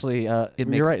it's actually you're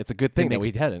makes- right. It's a good thing that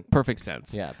makes we hadn't. perfect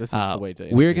sense. Yeah, this is the way to. We're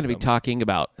introduce going to be them. talking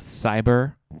about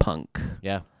cyberpunk.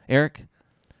 Yeah. Eric,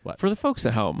 What? for the folks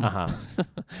at home, Uh huh.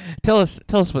 tell us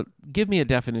what. Give me a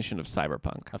definition of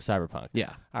cyberpunk. Of cyberpunk.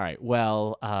 Yeah. All right.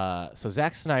 Well, so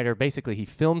Zack Snyder basically he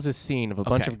films a scene of a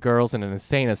bunch Okay. of girls in an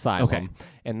insane asylum, Okay.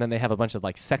 and then they have a bunch of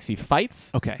like sexy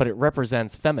fights. Okay. But it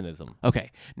represents feminism.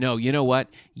 Okay. No, you know what?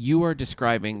 You are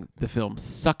describing the film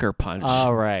Sucker Punch.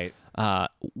 All right.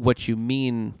 What you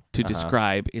mean to Uh-huh.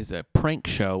 describe is a prank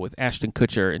show with Ashton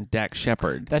Kutcher and Dax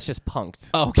Shepard. That's just punked.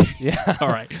 Okay. Yeah. All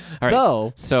right. All right.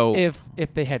 Though, so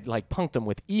if they had like punked them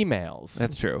with emails,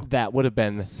 that's true. that would have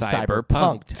been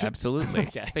cyberpunked. Absolutely.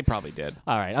 Okay. They probably did.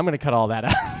 All right, I'm gonna cut all that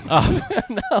out.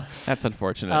 Oh, that's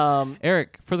unfortunate.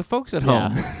 Eric, for the folks at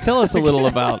home, Yeah. tell us a little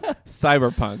about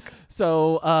cyberpunk.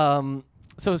 So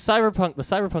cyberpunk, the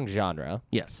cyberpunk genre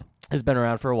Yes. has been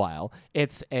around for a while.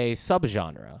 It's a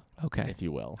subgenre, Okay. if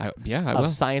you will, I of will.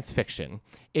 science fiction.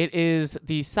 It is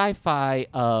the sci-fi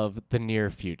of the near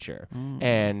future,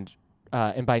 and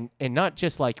not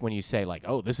just like when you say like,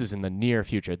 oh, this is in the near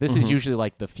future. This is usually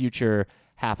like the future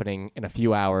happening in a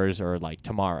few hours or like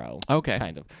tomorrow. Okay.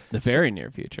 Kind of The very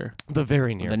near future. the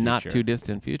very near The future. not too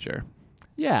distant future.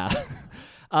 Yeah.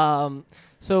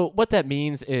 So what that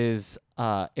means is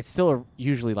it's still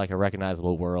usually like a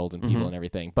recognizable world and people and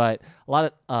everything, but a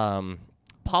lot of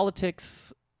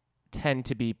politics tend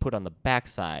to be put on the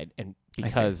backside, and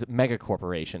because mega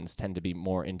corporations tend to be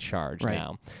more in charge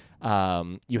now.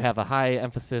 You have a high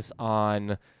emphasis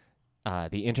on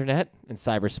the internet and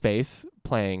cyberspace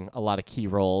playing a lot of key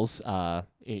roles,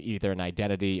 either in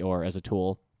identity or as a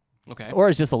tool, or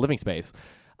as just a living space.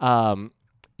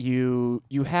 You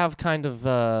have kind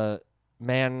of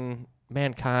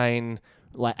mankind,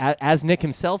 as Nick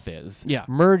himself is,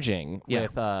 merging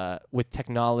with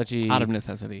technology out of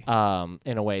necessity,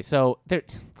 in a way. So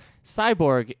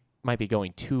cyborg might be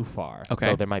going too far.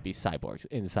 Though there might be cyborgs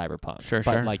in cyberpunk.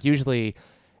 But like usually,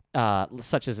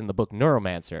 such as in the book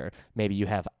Neuromancer, maybe you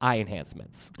have eye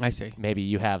enhancements. I see. Maybe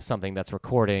you have something that's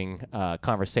recording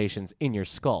conversations in your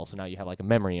skull. So now you have like a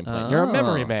memory implant. You're a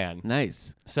memory man.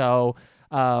 Nice. So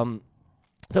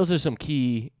those are some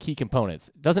key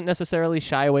components. Doesn't necessarily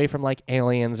shy away from like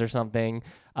aliens or something.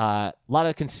 A lot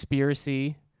of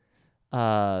conspiracy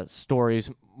stories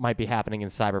might be happening in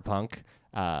cyberpunk.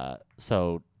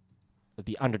 So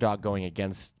the underdog going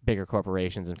against bigger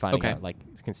corporations and finding out like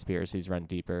conspiracies run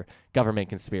deeper. Government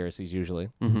conspiracies usually.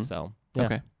 So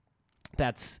yeah.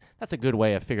 That's a good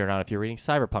way of figuring out if you're reading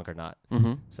cyberpunk or not.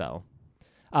 So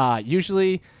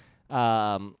usually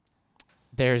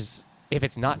there's, if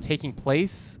it's not taking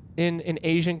place in an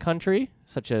Asian country,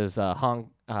 such as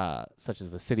such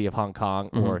as the city of Hong Kong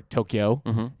or Tokyo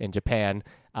in Japan,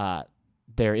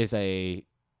 there is a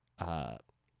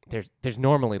there's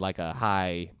normally like a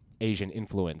high Asian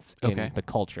influence in the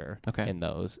culture in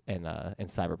those in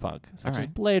cyberpunk, such as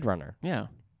Blade Runner. Yeah,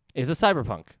 is a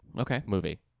cyberpunk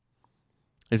movie.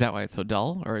 Is that why it's so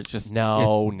dull, or it's just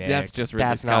Nick? That's just Ridley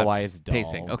that's Scott's not why it's dull.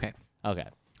 pacing. Okay.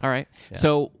 All right. Yeah.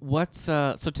 So what's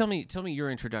so tell me your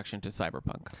introduction to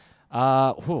cyberpunk.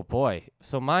 Oh boy.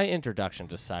 So my introduction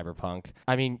to cyberpunk,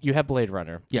 I mean, you have Blade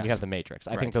Runner, yes. You have The Matrix.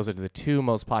 I think those are the two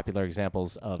most popular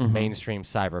examples of mainstream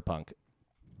cyberpunk.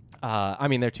 I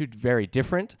mean, they're two very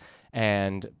different,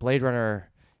 and Blade Runner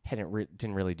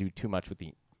didn't really do too much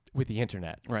with the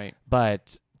internet. Right.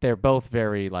 But they're both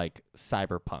very like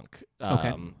cyberpunk.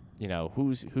 You know,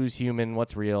 who's human,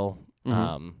 what's real.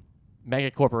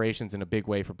 Mega corporations in a big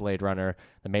way for Blade Runner.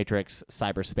 The Matrix,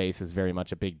 cyberspace is very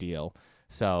much a big deal.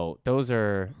 So those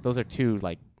are two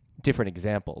like different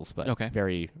examples, but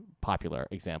very popular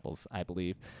examples, I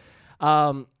believe.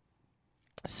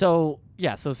 So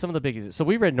some of the big. So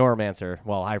we read Neuromancer.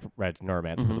 Well, I read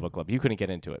Neuromancer for the book club. You couldn't get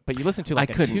into it, but you listened to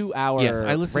like a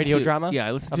 2-hour radio drama. Yeah,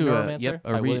 I listened to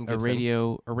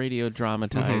a radio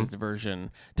dramatized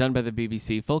version done by the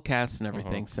BBC, full cast and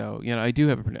everything. So I do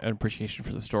have an appreciation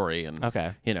for the story and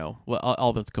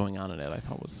all that's going on in it. I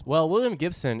thought was William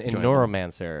Gibson in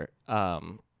Neuromancer.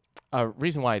 A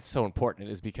reason why it's so important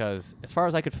is because, as far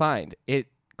as I could find, it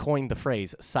coined the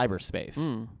phrase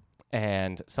cyberspace.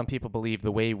 And some people believe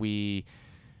the way we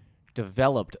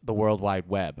developed the World Wide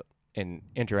Web and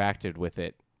interacted with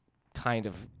it,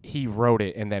 he wrote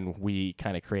it and then we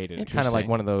kind of created it. Kind of like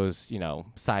one of those,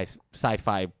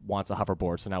 sci-fi wants a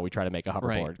hoverboard, so now we try to make a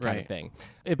hoverboard kind of thing.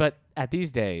 But at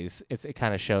these days, it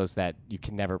kind of shows that you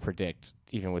can never predict,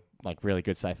 even with like really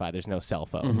good sci-fi, there's no cell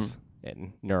phones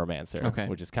in Neuromancer,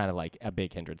 which is kind of like a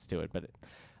big hindrance to it. But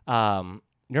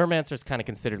Neuromancer is kind of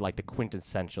considered like the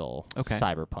quintessential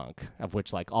cyberpunk, of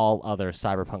which like all other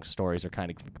cyberpunk stories are kind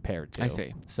of compared to. I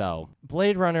see. So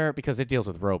Blade Runner, because it deals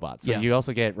with robots. So you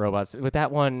also get robots. With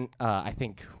that one, I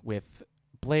think with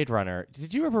Blade Runner,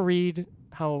 did you ever read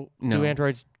How Do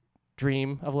Androids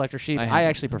Dream of Electric Sheep? I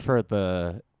actually prefer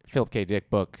the Philip K. Dick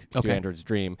book, Do Androids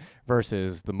Dream,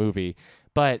 versus the movie.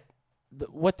 But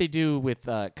what they do with,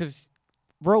 because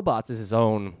robots is his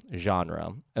own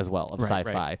genre as well of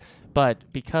sci-fi, but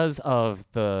because of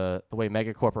the way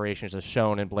mega corporations are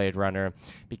shown in Blade Runner,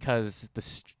 because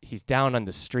he's down on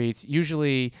the streets,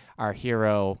 usually our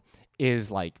hero is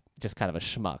like just kind of a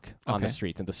schmuck on the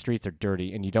streets, and the streets are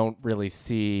dirty, and you don't really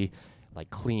see like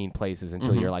clean places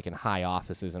until you're like in high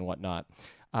offices and whatnot.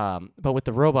 But with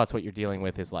the robots, what you're dealing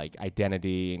with is like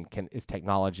identity and is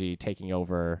technology taking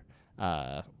over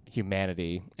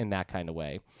humanity in that kind of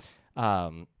way.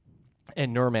 And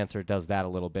Neuromancer does that a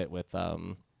little bit with,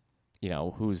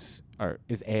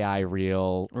 is AI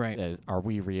real? Right. Are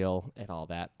we real? And all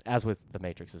that, as with the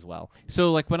Matrix as well.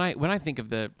 So like when I think of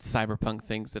the cyberpunk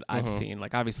things that I've seen,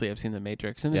 like obviously I've seen the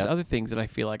Matrix, and there's other things that I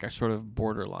feel like are sort of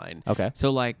borderline. Okay.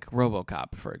 So like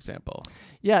RoboCop, for example.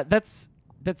 Yeah, that's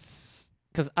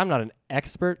because I'm not an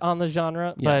expert on the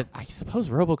genre, but I suppose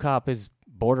RoboCop is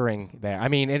bordering there. I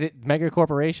mean, mega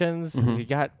corporations. You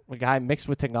got a guy mixed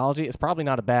with technology. It's probably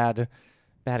not a bad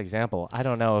bad example. I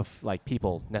don't know if like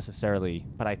people necessarily,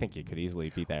 but I think it could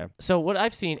easily be there. So what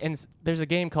I've seen, and there's a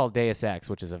game called Deus Ex,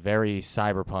 which is a very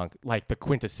cyberpunk, like the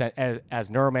quintessence, as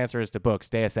Neuromancer is to books,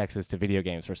 Deus Ex is to video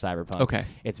games for cyberpunk. Okay.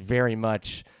 It's very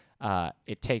much,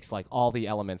 it takes like all the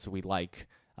elements we like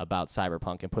about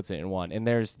cyberpunk and puts it in one. And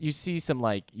you see some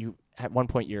like, at one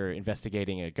point you're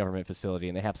investigating a government facility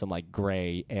and they have some like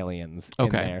gray aliens in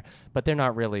there, but they're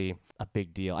not really a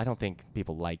big deal. I don't think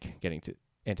people like getting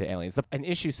into aliens. An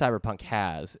issue cyberpunk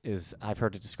has is, I've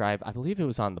heard it described, I believe it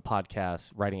was on the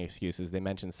podcast Writing Excuses, they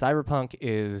mentioned cyberpunk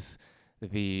is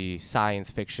the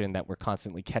science fiction that we're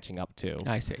constantly catching up to.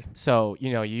 I see. So,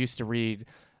 you used to read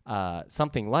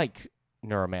something like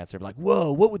Neuromancer, like,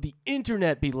 whoa, what would the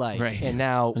internet be like? Right. And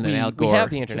now and we have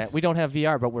the internet. just... We don't have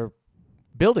VR, but we're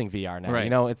building VR now.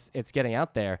 Right. It's getting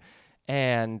out there.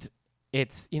 And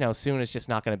it's, soon it's just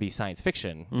not going to be science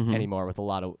fiction anymore with a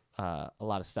lot of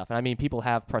stuff. And I mean, people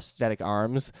have prosthetic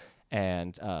arms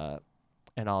and all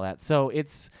that. So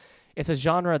it's a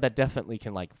genre that definitely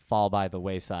can like fall by the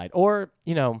wayside, or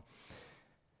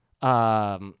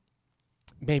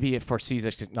maybe it foresees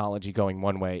a technology going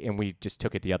one way and we just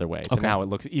took it the other way. So now it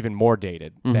looks even more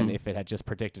dated than if it had just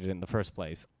predicted it in the first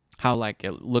place. How like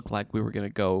it looked like we were going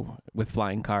to go with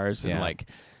flying cars and like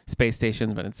space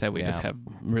stations, but instead we just have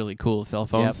really cool cell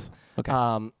phones. Yep.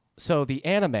 Okay. So the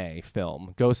anime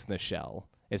film Ghost in the Shell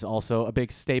is also a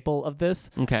big staple of this.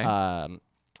 Okay. I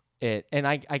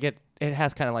get it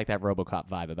has kind of like that RoboCop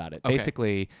vibe about it. Okay.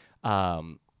 Basically,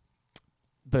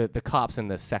 the cops in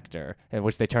this sector, in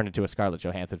which they turned into a Scarlett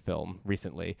Johansson film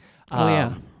recently.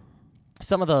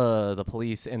 Some of the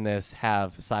police in this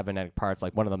have cybernetic parts.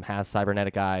 Like one of them has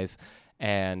cybernetic eyes,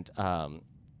 and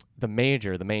the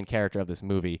main character of this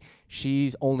movie,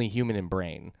 she's only human in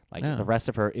brain. Like the rest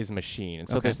of her is machine. And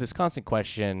so there's this constant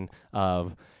question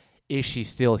of, is she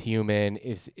still human?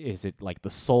 Is it like the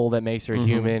soul that makes her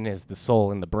human? Is the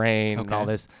soul in the brain and all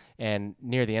this? And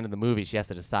near the end of the movie, she has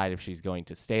to decide if she's going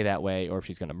to stay that way or if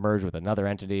she's going to merge with another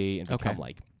entity and become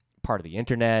like part of the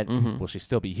internet. Will she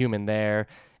still be human there?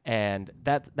 And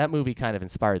that movie kind of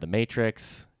inspired The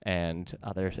Matrix and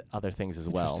other things as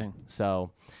well.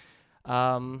 So,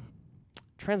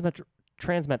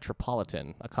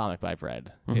 Transmetropolitan, a comic I've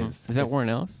read, is that Warren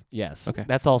Ellis? Yes. Okay.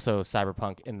 That's also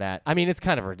cyberpunk in that. I mean, it's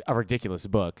kind of a ridiculous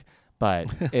book, but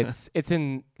it's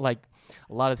in like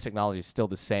a lot of the technology is still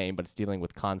the same, but it's dealing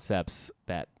with concepts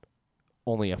that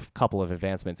only a couple of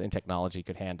advancements in technology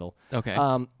could handle. Okay.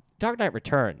 Dark Knight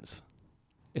Returns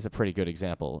is a pretty good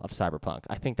example of cyberpunk.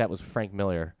 I think that was Frank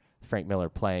Miller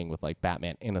playing with like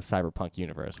Batman in a cyberpunk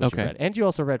universe, which you read. And you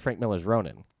also read Frank Miller's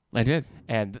Ronin. I did.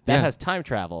 And that has time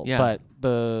travel, but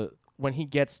when he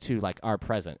gets to like our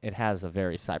present, it has a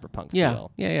very cyberpunk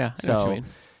feel. Yeah. I know what you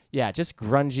mean. Just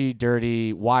grungy,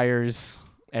 dirty, wires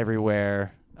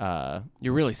everywhere.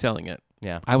 You're really selling it.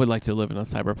 Yeah. I would like to live in a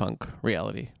cyberpunk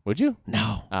reality. Would you?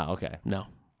 No. Oh, okay. No.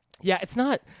 Yeah, it's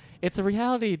a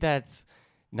reality that's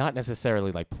not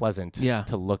necessarily like pleasant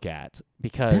to look at,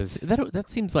 because that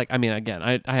seems like, I mean, again,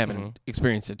 I haven't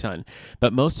experienced a ton,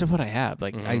 but most of what I have,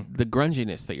 like the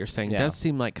grunginess that you're saying does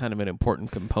seem like kind of an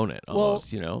important component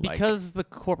almost, because the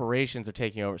corporations are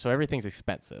taking over, so everything's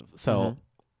expensive. So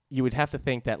you would have to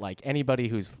think that like anybody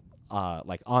who's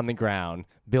like on the ground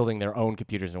building their own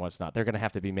computers and whatnot, they're going to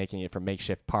have to be making it from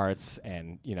makeshift parts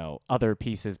and other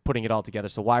pieces, putting it all together.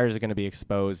 So wires are going to be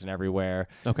exposed and everywhere.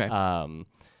 Okay.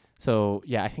 So,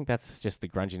 yeah, I think that's just the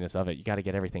grunginess of it. You got to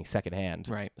get everything secondhand.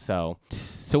 Right. So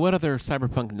what other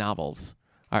cyberpunk novels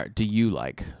do you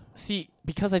like? See,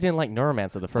 because I didn't like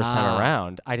Neuromancer the first time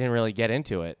around, I didn't really get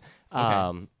into it.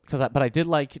 Okay. But I did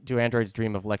like Do Androids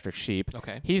Dream of Electric Sheep.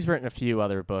 Okay. He's written a few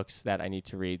other books that I need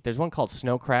to read. There's one called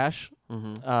Snow Crash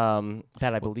that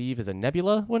I believe is a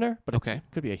Nebula winner, but it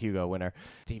could be a Hugo winner.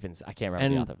 Stevens, I can't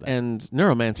remember the author of that. And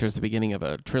Neuromancer is the beginning of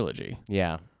a trilogy.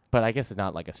 Yeah. But I guess it's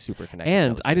not like a super connected.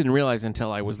 And trilogy. I didn't realize until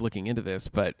I was looking into this,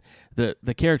 but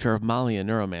the character of Molly in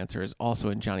Neuromancer is also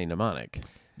in Johnny Mnemonic.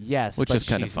 Yes, which is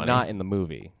kind of funny. Not in the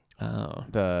movie.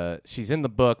 Oh. She's in the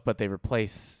book, but they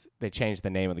changed the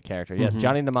name of the character. Yes,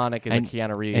 Johnny Mnemonic is a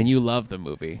Keanu Reeves. And you love the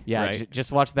movie. Yeah, right?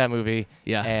 Just watched that movie.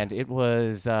 Yeah. And it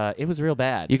was real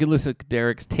bad. You can listen to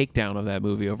Derek's takedown of that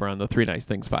movie over on the Three Nice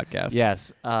Things podcast.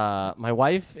 Yes. My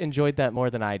wife enjoyed that more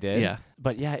than I did. Yeah.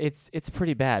 But yeah, it's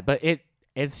pretty bad. But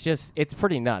it's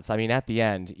pretty nuts. I mean, at the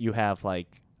end, you have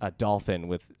like a dolphin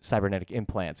with cybernetic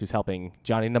implants who's helping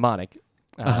Johnny Mnemonic,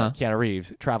 Keanu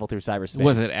Reeves, travel through cyberspace.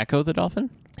 Was it Echo the dolphin?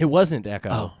 It wasn't Echo.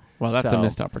 Oh, well, that's a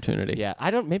missed opportunity. Yeah,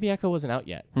 maybe Echo wasn't out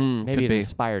yet. Maybe it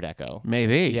inspired Echo.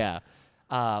 Maybe. Yeah.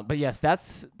 But yes,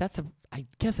 that's I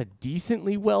guess a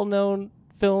decently well-known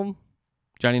film.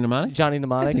 Johnny Mnemonic? Johnny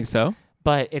Mnemonic. I think so.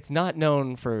 but it's not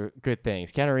known for good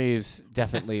things. Keanu Reeves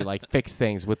definitely like fixed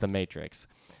things with The Matrix.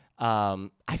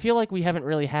 I feel like we haven't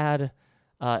really had,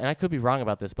 and I could be wrong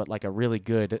about this, but like a really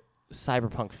good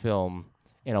cyberpunk film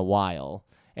in a while.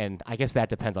 And I guess that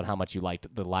depends on how much you liked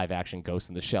the live-action Ghost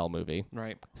in the Shell movie.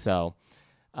 Right. So,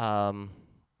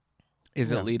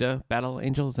 Is it Lita Battle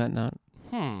Angel? Is that not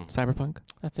cyberpunk?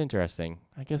 That's interesting.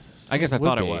 I guess I would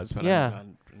thought it be. was, but yeah.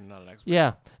 I'm not an expert.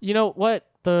 Yeah. You know what?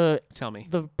 Tell me.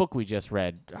 The book we just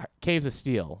read, Caves of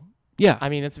Steel. Yeah. I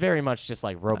mean, it's very much just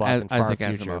like robots in far Isaac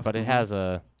future, Asimov. but it has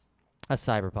a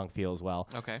cyberpunk feel as well.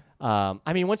 Okay.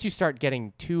 I mean, once you start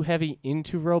getting too heavy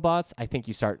into robots, I think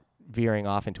you start veering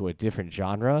off into a different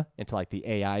genre, into like the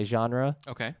AI genre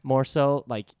Okay. more so.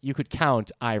 Like you could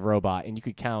count iRobot and you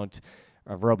could count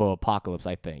Robo Apocalypse,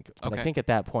 I think. But Okay. I think at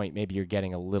that point, maybe you're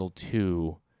getting a little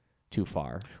too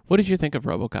far. What did you think of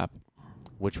RoboCop?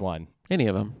 Which one? Any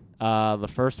of them? The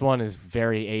first one is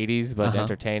very 80s, but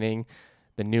entertaining.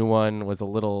 The new one was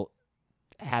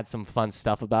had some fun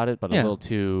stuff about it, but a little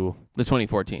too The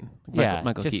 2014.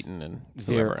 Michael just Keaton and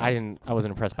zero. whoever else. I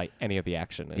wasn't impressed by any of the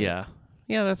action. In it. Yeah.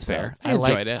 Yeah, that's So, fair. I I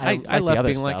liked- enjoyed it. I I liked the left other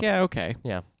being like, stuff. yeah, okay.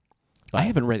 Yeah. I But-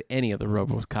 haven't read any of the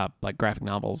RoboCop like graphic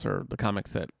novels or the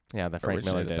comics that Yeah, that Frank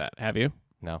Miller originated did. that. Have you?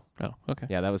 No. Oh, okay.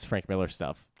 Yeah, that was Frank Miller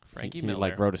stuff. Frankie he Miller.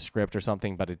 like wrote a script or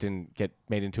something, but it didn't get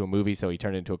made into a movie, so he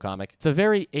turned it into a comic. It's a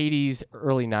very 80s,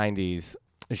 early 90s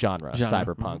genre.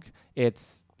 Cyberpunk.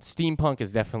 It's steampunk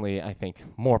is definitely, I think,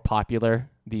 more popular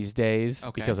these days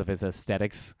because of its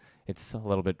aesthetics. It's a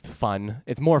little bit fun.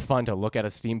 It's more fun to look at a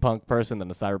steampunk person than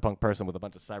a cyberpunk person with a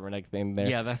bunch of cybernetic thing there.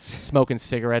 Yeah, that's Smoking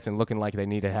cigarettes and looking like they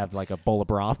need to have like a bowl of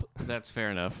broth. that's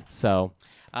fair enough. So,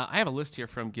 I have a list here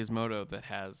from Gizmodo that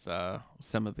has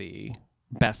some of the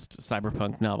best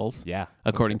cyberpunk novels, yeah.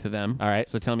 according to them. All right.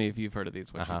 So tell me if you've heard of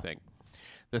these, what you think.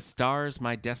 The Stars,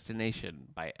 My Destination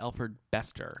by Alfred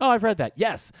Bester. Oh, I've read that.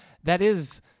 Yes, that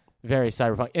is very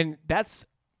cyberpunk, and that's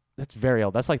very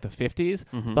old. That's like the 50s.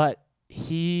 But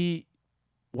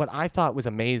what I thought was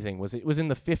amazing was it was in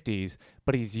the 50s,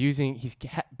 but he's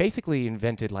basically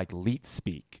invented like leet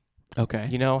speak. Okay.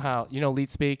 You know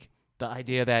leet speak, the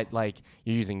idea that like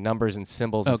you're using numbers and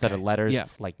symbols instead of letters. Yeah.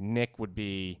 Like Nick would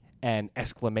be an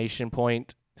exclamation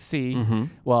point C. Mm-hmm.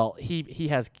 Well, he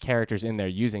has characters in there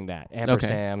using that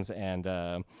ampersands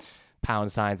and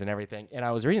pound signs and everything. And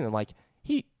I was reading them like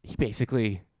he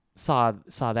basically saw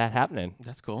that happening.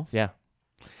 That's cool. Yeah.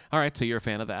 All right, so you're a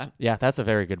fan of that. Yeah, that's a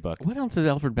very good book. What else is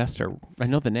Alfred Bester? I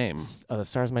know the name. The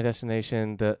Stars My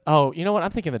Destination. You know what? I'm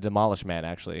thinking The Demolished Man,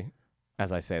 actually,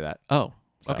 as I say that. Oh,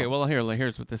 So- okay. Well,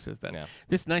 here's what this is then. Yeah.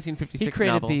 This 1956 He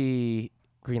created novel. the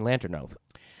Green Lantern Oath.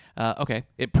 Okay.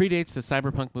 It predates the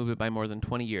cyberpunk movement by more than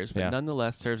 20 years, but Yeah.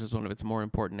 nonetheless serves as one of its more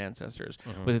important ancestors.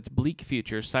 With its bleak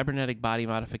future, cybernetic body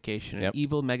modification, and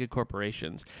evil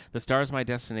megacorporations, The Stars My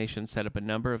Destination set up a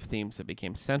number of themes that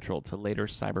became central to later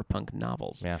cyberpunk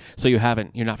novels. Yeah. So you're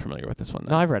not familiar with this one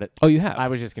then? No, I've read it. Oh, you have? I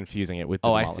was just confusing it with The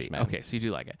Oh, I Demolished see. Man. Okay, so you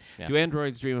do like it. Yeah. Do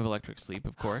Androids Dream of Electric Sleep,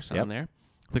 of course, on there.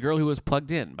 The Girl Who Was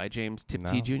Plugged In by James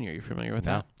Tiptree No. Jr. You familiar with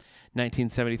No. that?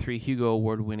 1973 Hugo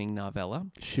Award-winning novella.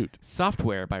 Shoot.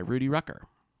 Software by Rudy Rucker.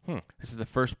 Hmm. This is the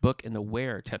first book in the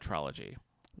Ware tetralogy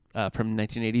from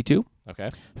 1982. Okay.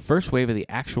 First wave of the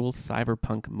actual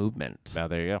cyberpunk movement. Now,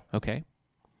 there you go. Okay.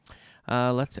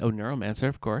 Neuromancer,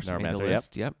 of course. made the Neuromancer,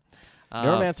 list. Yep.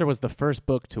 Neuromancer was the first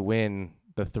book to win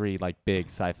the 3 like big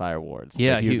sci-fi awards.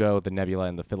 Yeah, the Hugo, the Nebula,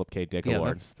 and the Philip K. Dick Yeah,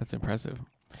 Award. that's impressive.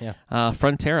 Yeah.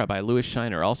 Frontera by Louis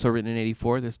Shiner, also written in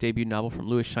 1984. This debut novel from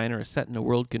Louis Shiner is set in a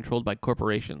world controlled by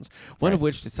corporations, one of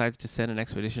which decides to send an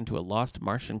expedition to a lost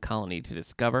Martian colony to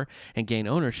discover and gain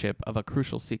ownership of a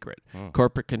crucial secret.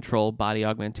 Corporate control, body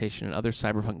augmentation, and other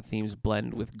cyberpunk themes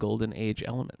blend with golden age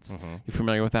elements. You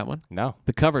familiar with that one? No.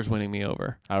 The cover's winning me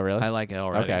over. Oh, really? I like it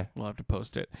already. Okay. We'll have to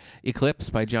post it. Eclipse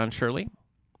by John Shirley.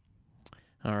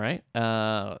 All right.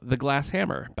 The Glass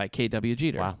Hammer by K.W.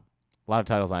 Jeter. Wow. A lot of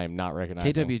titles I am not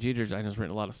recognizing. K.W. Jeter, I know, has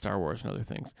written a lot of Star Wars and other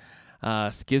things.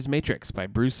 Schismatrix by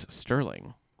Bruce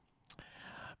Sterling.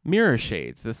 Mirror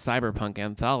Shades, the cyberpunk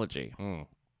anthology.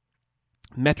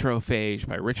 Metrophage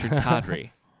by Richard Kadri.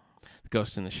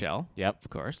 Ghost in the Shell, Yep. of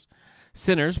course.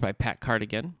 Sinners by Pat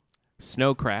Cardigan.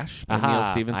 Snow Crash by Neil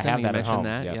Aha, Stephenson. I have You that at mentioned home.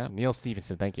 that. Yes. Yeah. Neil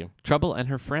Stephenson, thank you. Trouble and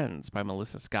Her Friends by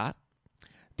Melissa Scott.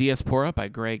 Diaspora by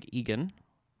Greg Egan.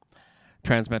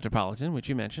 Transmetropolitan, which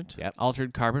you mentioned. Yep.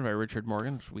 Altered Carbon by Richard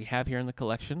Morgan, which we have here in the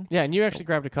collection. Yeah, and you actually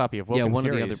grabbed a copy of Woken one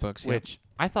of the Furies, other books, yeah. which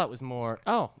I thought was more.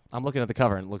 Oh, I'm looking at the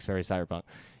cover and it looks very cyberpunk.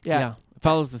 Yeah, It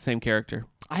follows the same character.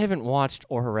 I haven't watched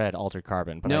or read Altered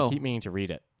Carbon, but No. I keep meaning to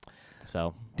read it.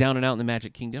 So, Down and Out in the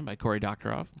Magic Kingdom by Cory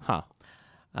Doctorow. huh?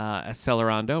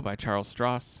 Accelerando by Charles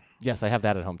Stross. Yes, I have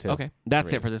that at home too. Okay.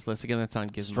 That's read. it for this list. Again, that's on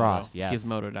Gizmodo. Strauss, yes.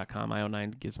 Gizmodo.com,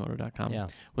 io9gizmodo.com. Yeah.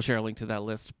 We'll share a link to that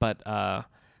list. But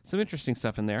some interesting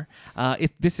stuff in there.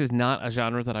 This is not a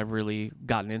genre that I've really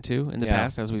gotten into in the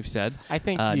past, as we've said. I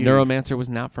think Neuromancer was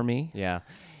not for me. Yeah.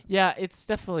 Yeah, it's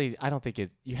definitely, I don't think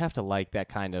you have to like that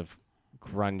kind of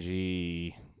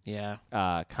grungy,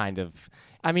 kind of,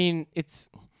 I mean,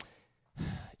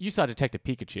 you saw Detective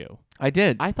Pikachu. I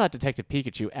did. I thought Detective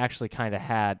Pikachu actually kind of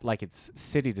had, like, its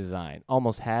city design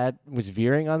was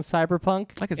veering on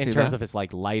cyberpunk. I could see in terms that. of its,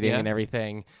 like, lighting and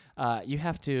everything. You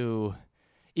have to,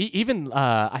 even,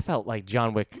 I felt like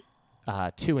John Wick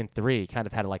 2 and 3 kind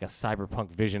of had, like, a cyberpunk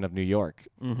vision of New York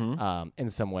in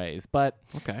some ways. But,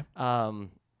 okay.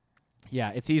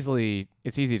 yeah, it's easy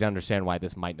to understand why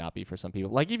this might not be for some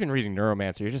people. Like, even reading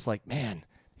Neuromancer, you're just like, man,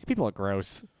 these people are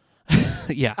gross.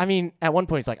 Yeah. I mean, at one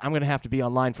point, it's like, I'm going to have to be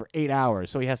online for 8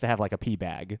 hours, so he has to have, like, a pee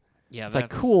bag. Yeah, it's like,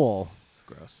 cool.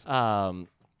 Gross.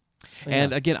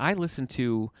 And again, I listened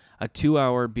to a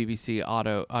 2-hour BBC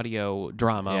audio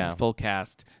drama, full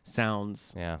cast,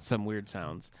 sounds, some weird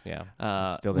sounds.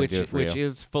 Yeah. Still didn't do it for which you.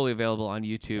 is fully available on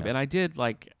YouTube. Yeah. And I did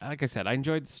like I said, I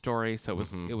enjoyed the story, so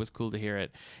it was cool to hear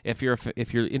it. If you're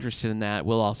interested in that,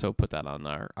 we'll also put that on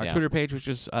our Twitter page, which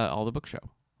is All the Book Show.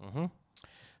 Mm-hmm.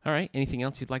 All right. Anything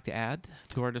else you'd like to add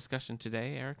to our discussion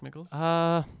today, Eric Nichols?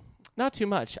 Not too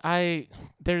much.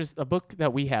 There's a book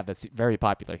that we have that's very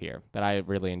popular here that I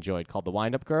really enjoyed called The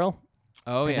Wind-Up Girl.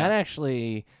 Oh, and yeah. that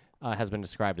actually has been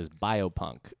described as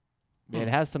biopunk. It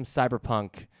has some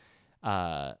cyberpunk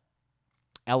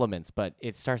elements, but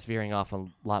it starts veering off a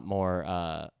lot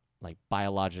more like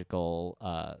biological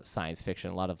science fiction,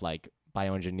 a lot of like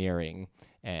bioengineering.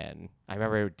 And I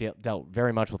remember it dealt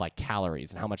very much with like calories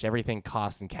and how much everything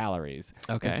costs in calories.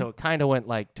 Okay. And so it kind of went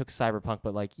like, took cyberpunk,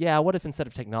 but like, yeah, what if instead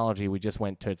of technology, we just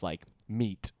went towards like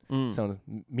meat? So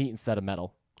meat instead of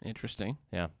metal. Interesting.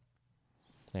 Yeah.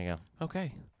 There you go.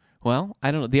 Okay. Well,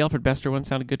 I don't know. The Alfred Bester one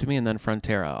sounded good to me, and then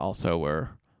Frontera also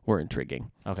were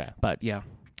intriguing. Okay. But yeah.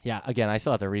 Yeah, again, I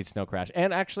still have to read Snow Crash.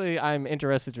 And actually, I'm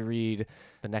interested to read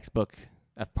the next book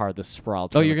as part of the Sprawl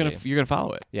trilogy. Oh, you're gonna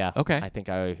follow it? Yeah. Okay. I think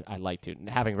I'd like to.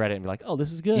 Having read it and be like, oh,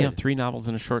 this is good. Yeah, 3 novels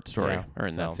and a short story are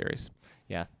in so, that series.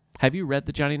 Yeah. Have you read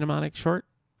the Johnny Mnemonic short?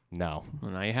 No.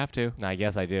 Well, now you have to. I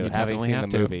guess I do. You Having definitely seen have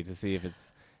the to. movie to see if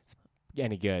it's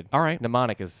any good. All right.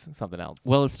 Mnemonic is something else.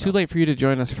 Well, it's too late for you to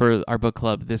join us for our book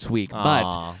club this week,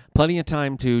 but plenty of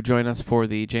time to join us for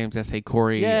the James S.A.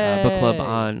 Corey book club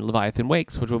on Leviathan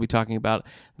Wakes, which we'll be talking about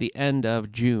the end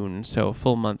of June, so a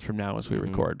full month from now as we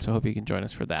record. So I hope you can join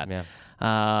us for that. Yeah.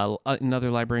 In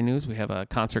other library news, we have a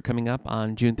concert coming up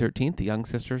on June 13th. The Young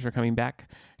Sisters are coming back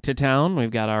to town.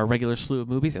 We've got our regular slew of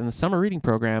movies, and the summer reading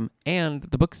program and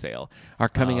the book sale are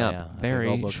coming up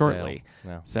very shortly.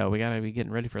 Yeah. So we got to be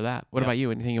getting ready for that. What about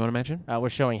you? Anything you want to mention? We're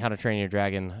showing How to Train Your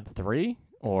Dragon 3,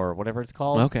 or whatever it's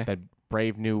called. Okay. The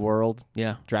Brave New World.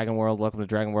 Yeah. Dragon World. Welcome to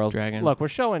Dragon World. Dragon. Look, we're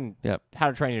showing How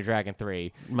to Train Your Dragon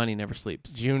 3. Money never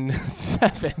sleeps. June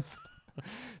 7th.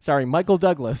 Sorry, Michael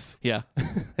Douglas. Yeah.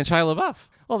 And Shia LaBeouf.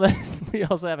 Well, then we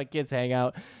also have a kids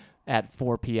hangout at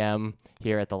 4 p.m.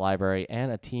 here at the library,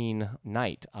 and a teen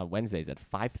night on Wednesdays at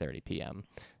 5:30 p.m.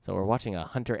 So we're watching a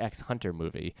Hunter x Hunter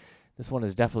movie. This one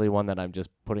is definitely one that I'm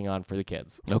just putting on for the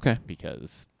kids. Okay.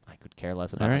 Because I could care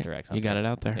less about Hunter x Hunter. You got it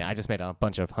out there. Yeah, I just made a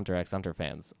bunch of Hunter x Hunter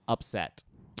fans upset.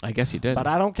 I guess you did. But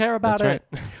I don't care about That's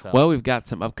it. Right. So. Well, we've got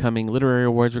some upcoming literary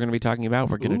awards we're going to be talking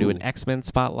about. We're going to do an X-Men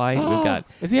spotlight. We've got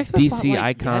is the X-Men DC spotlight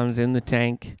icons in the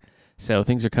tank. So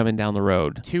things are coming down the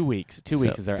road. 2 weeks. 2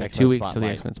 weeks is our X-Men 2 weeks spotlight. to the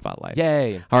X-Men spotlight.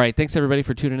 Yay. All right. Thanks, everybody,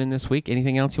 for tuning in this week.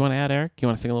 Anything else you want to add, Eric? You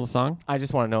want to sing a little song? I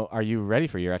just want to know, are you ready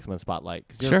for your X-Men spotlight?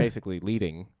 Because you're Sure. basically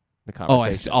leading the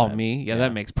conversation. Me? Yeah,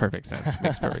 that makes perfect sense.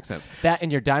 Makes perfect sense. That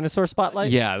and your dinosaur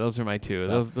spotlight? Yeah, those are my two.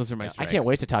 So, those are my I strengths. can't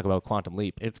wait to talk about Quantum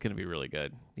Leap. It's going to be really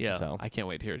good. Yeah. So. I can't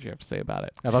wait to hear what you have to say about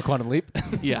it. About Quantum Leap?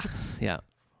 Yeah. Yeah.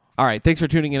 All right. Thanks for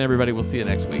tuning in, everybody. We'll see you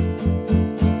next week.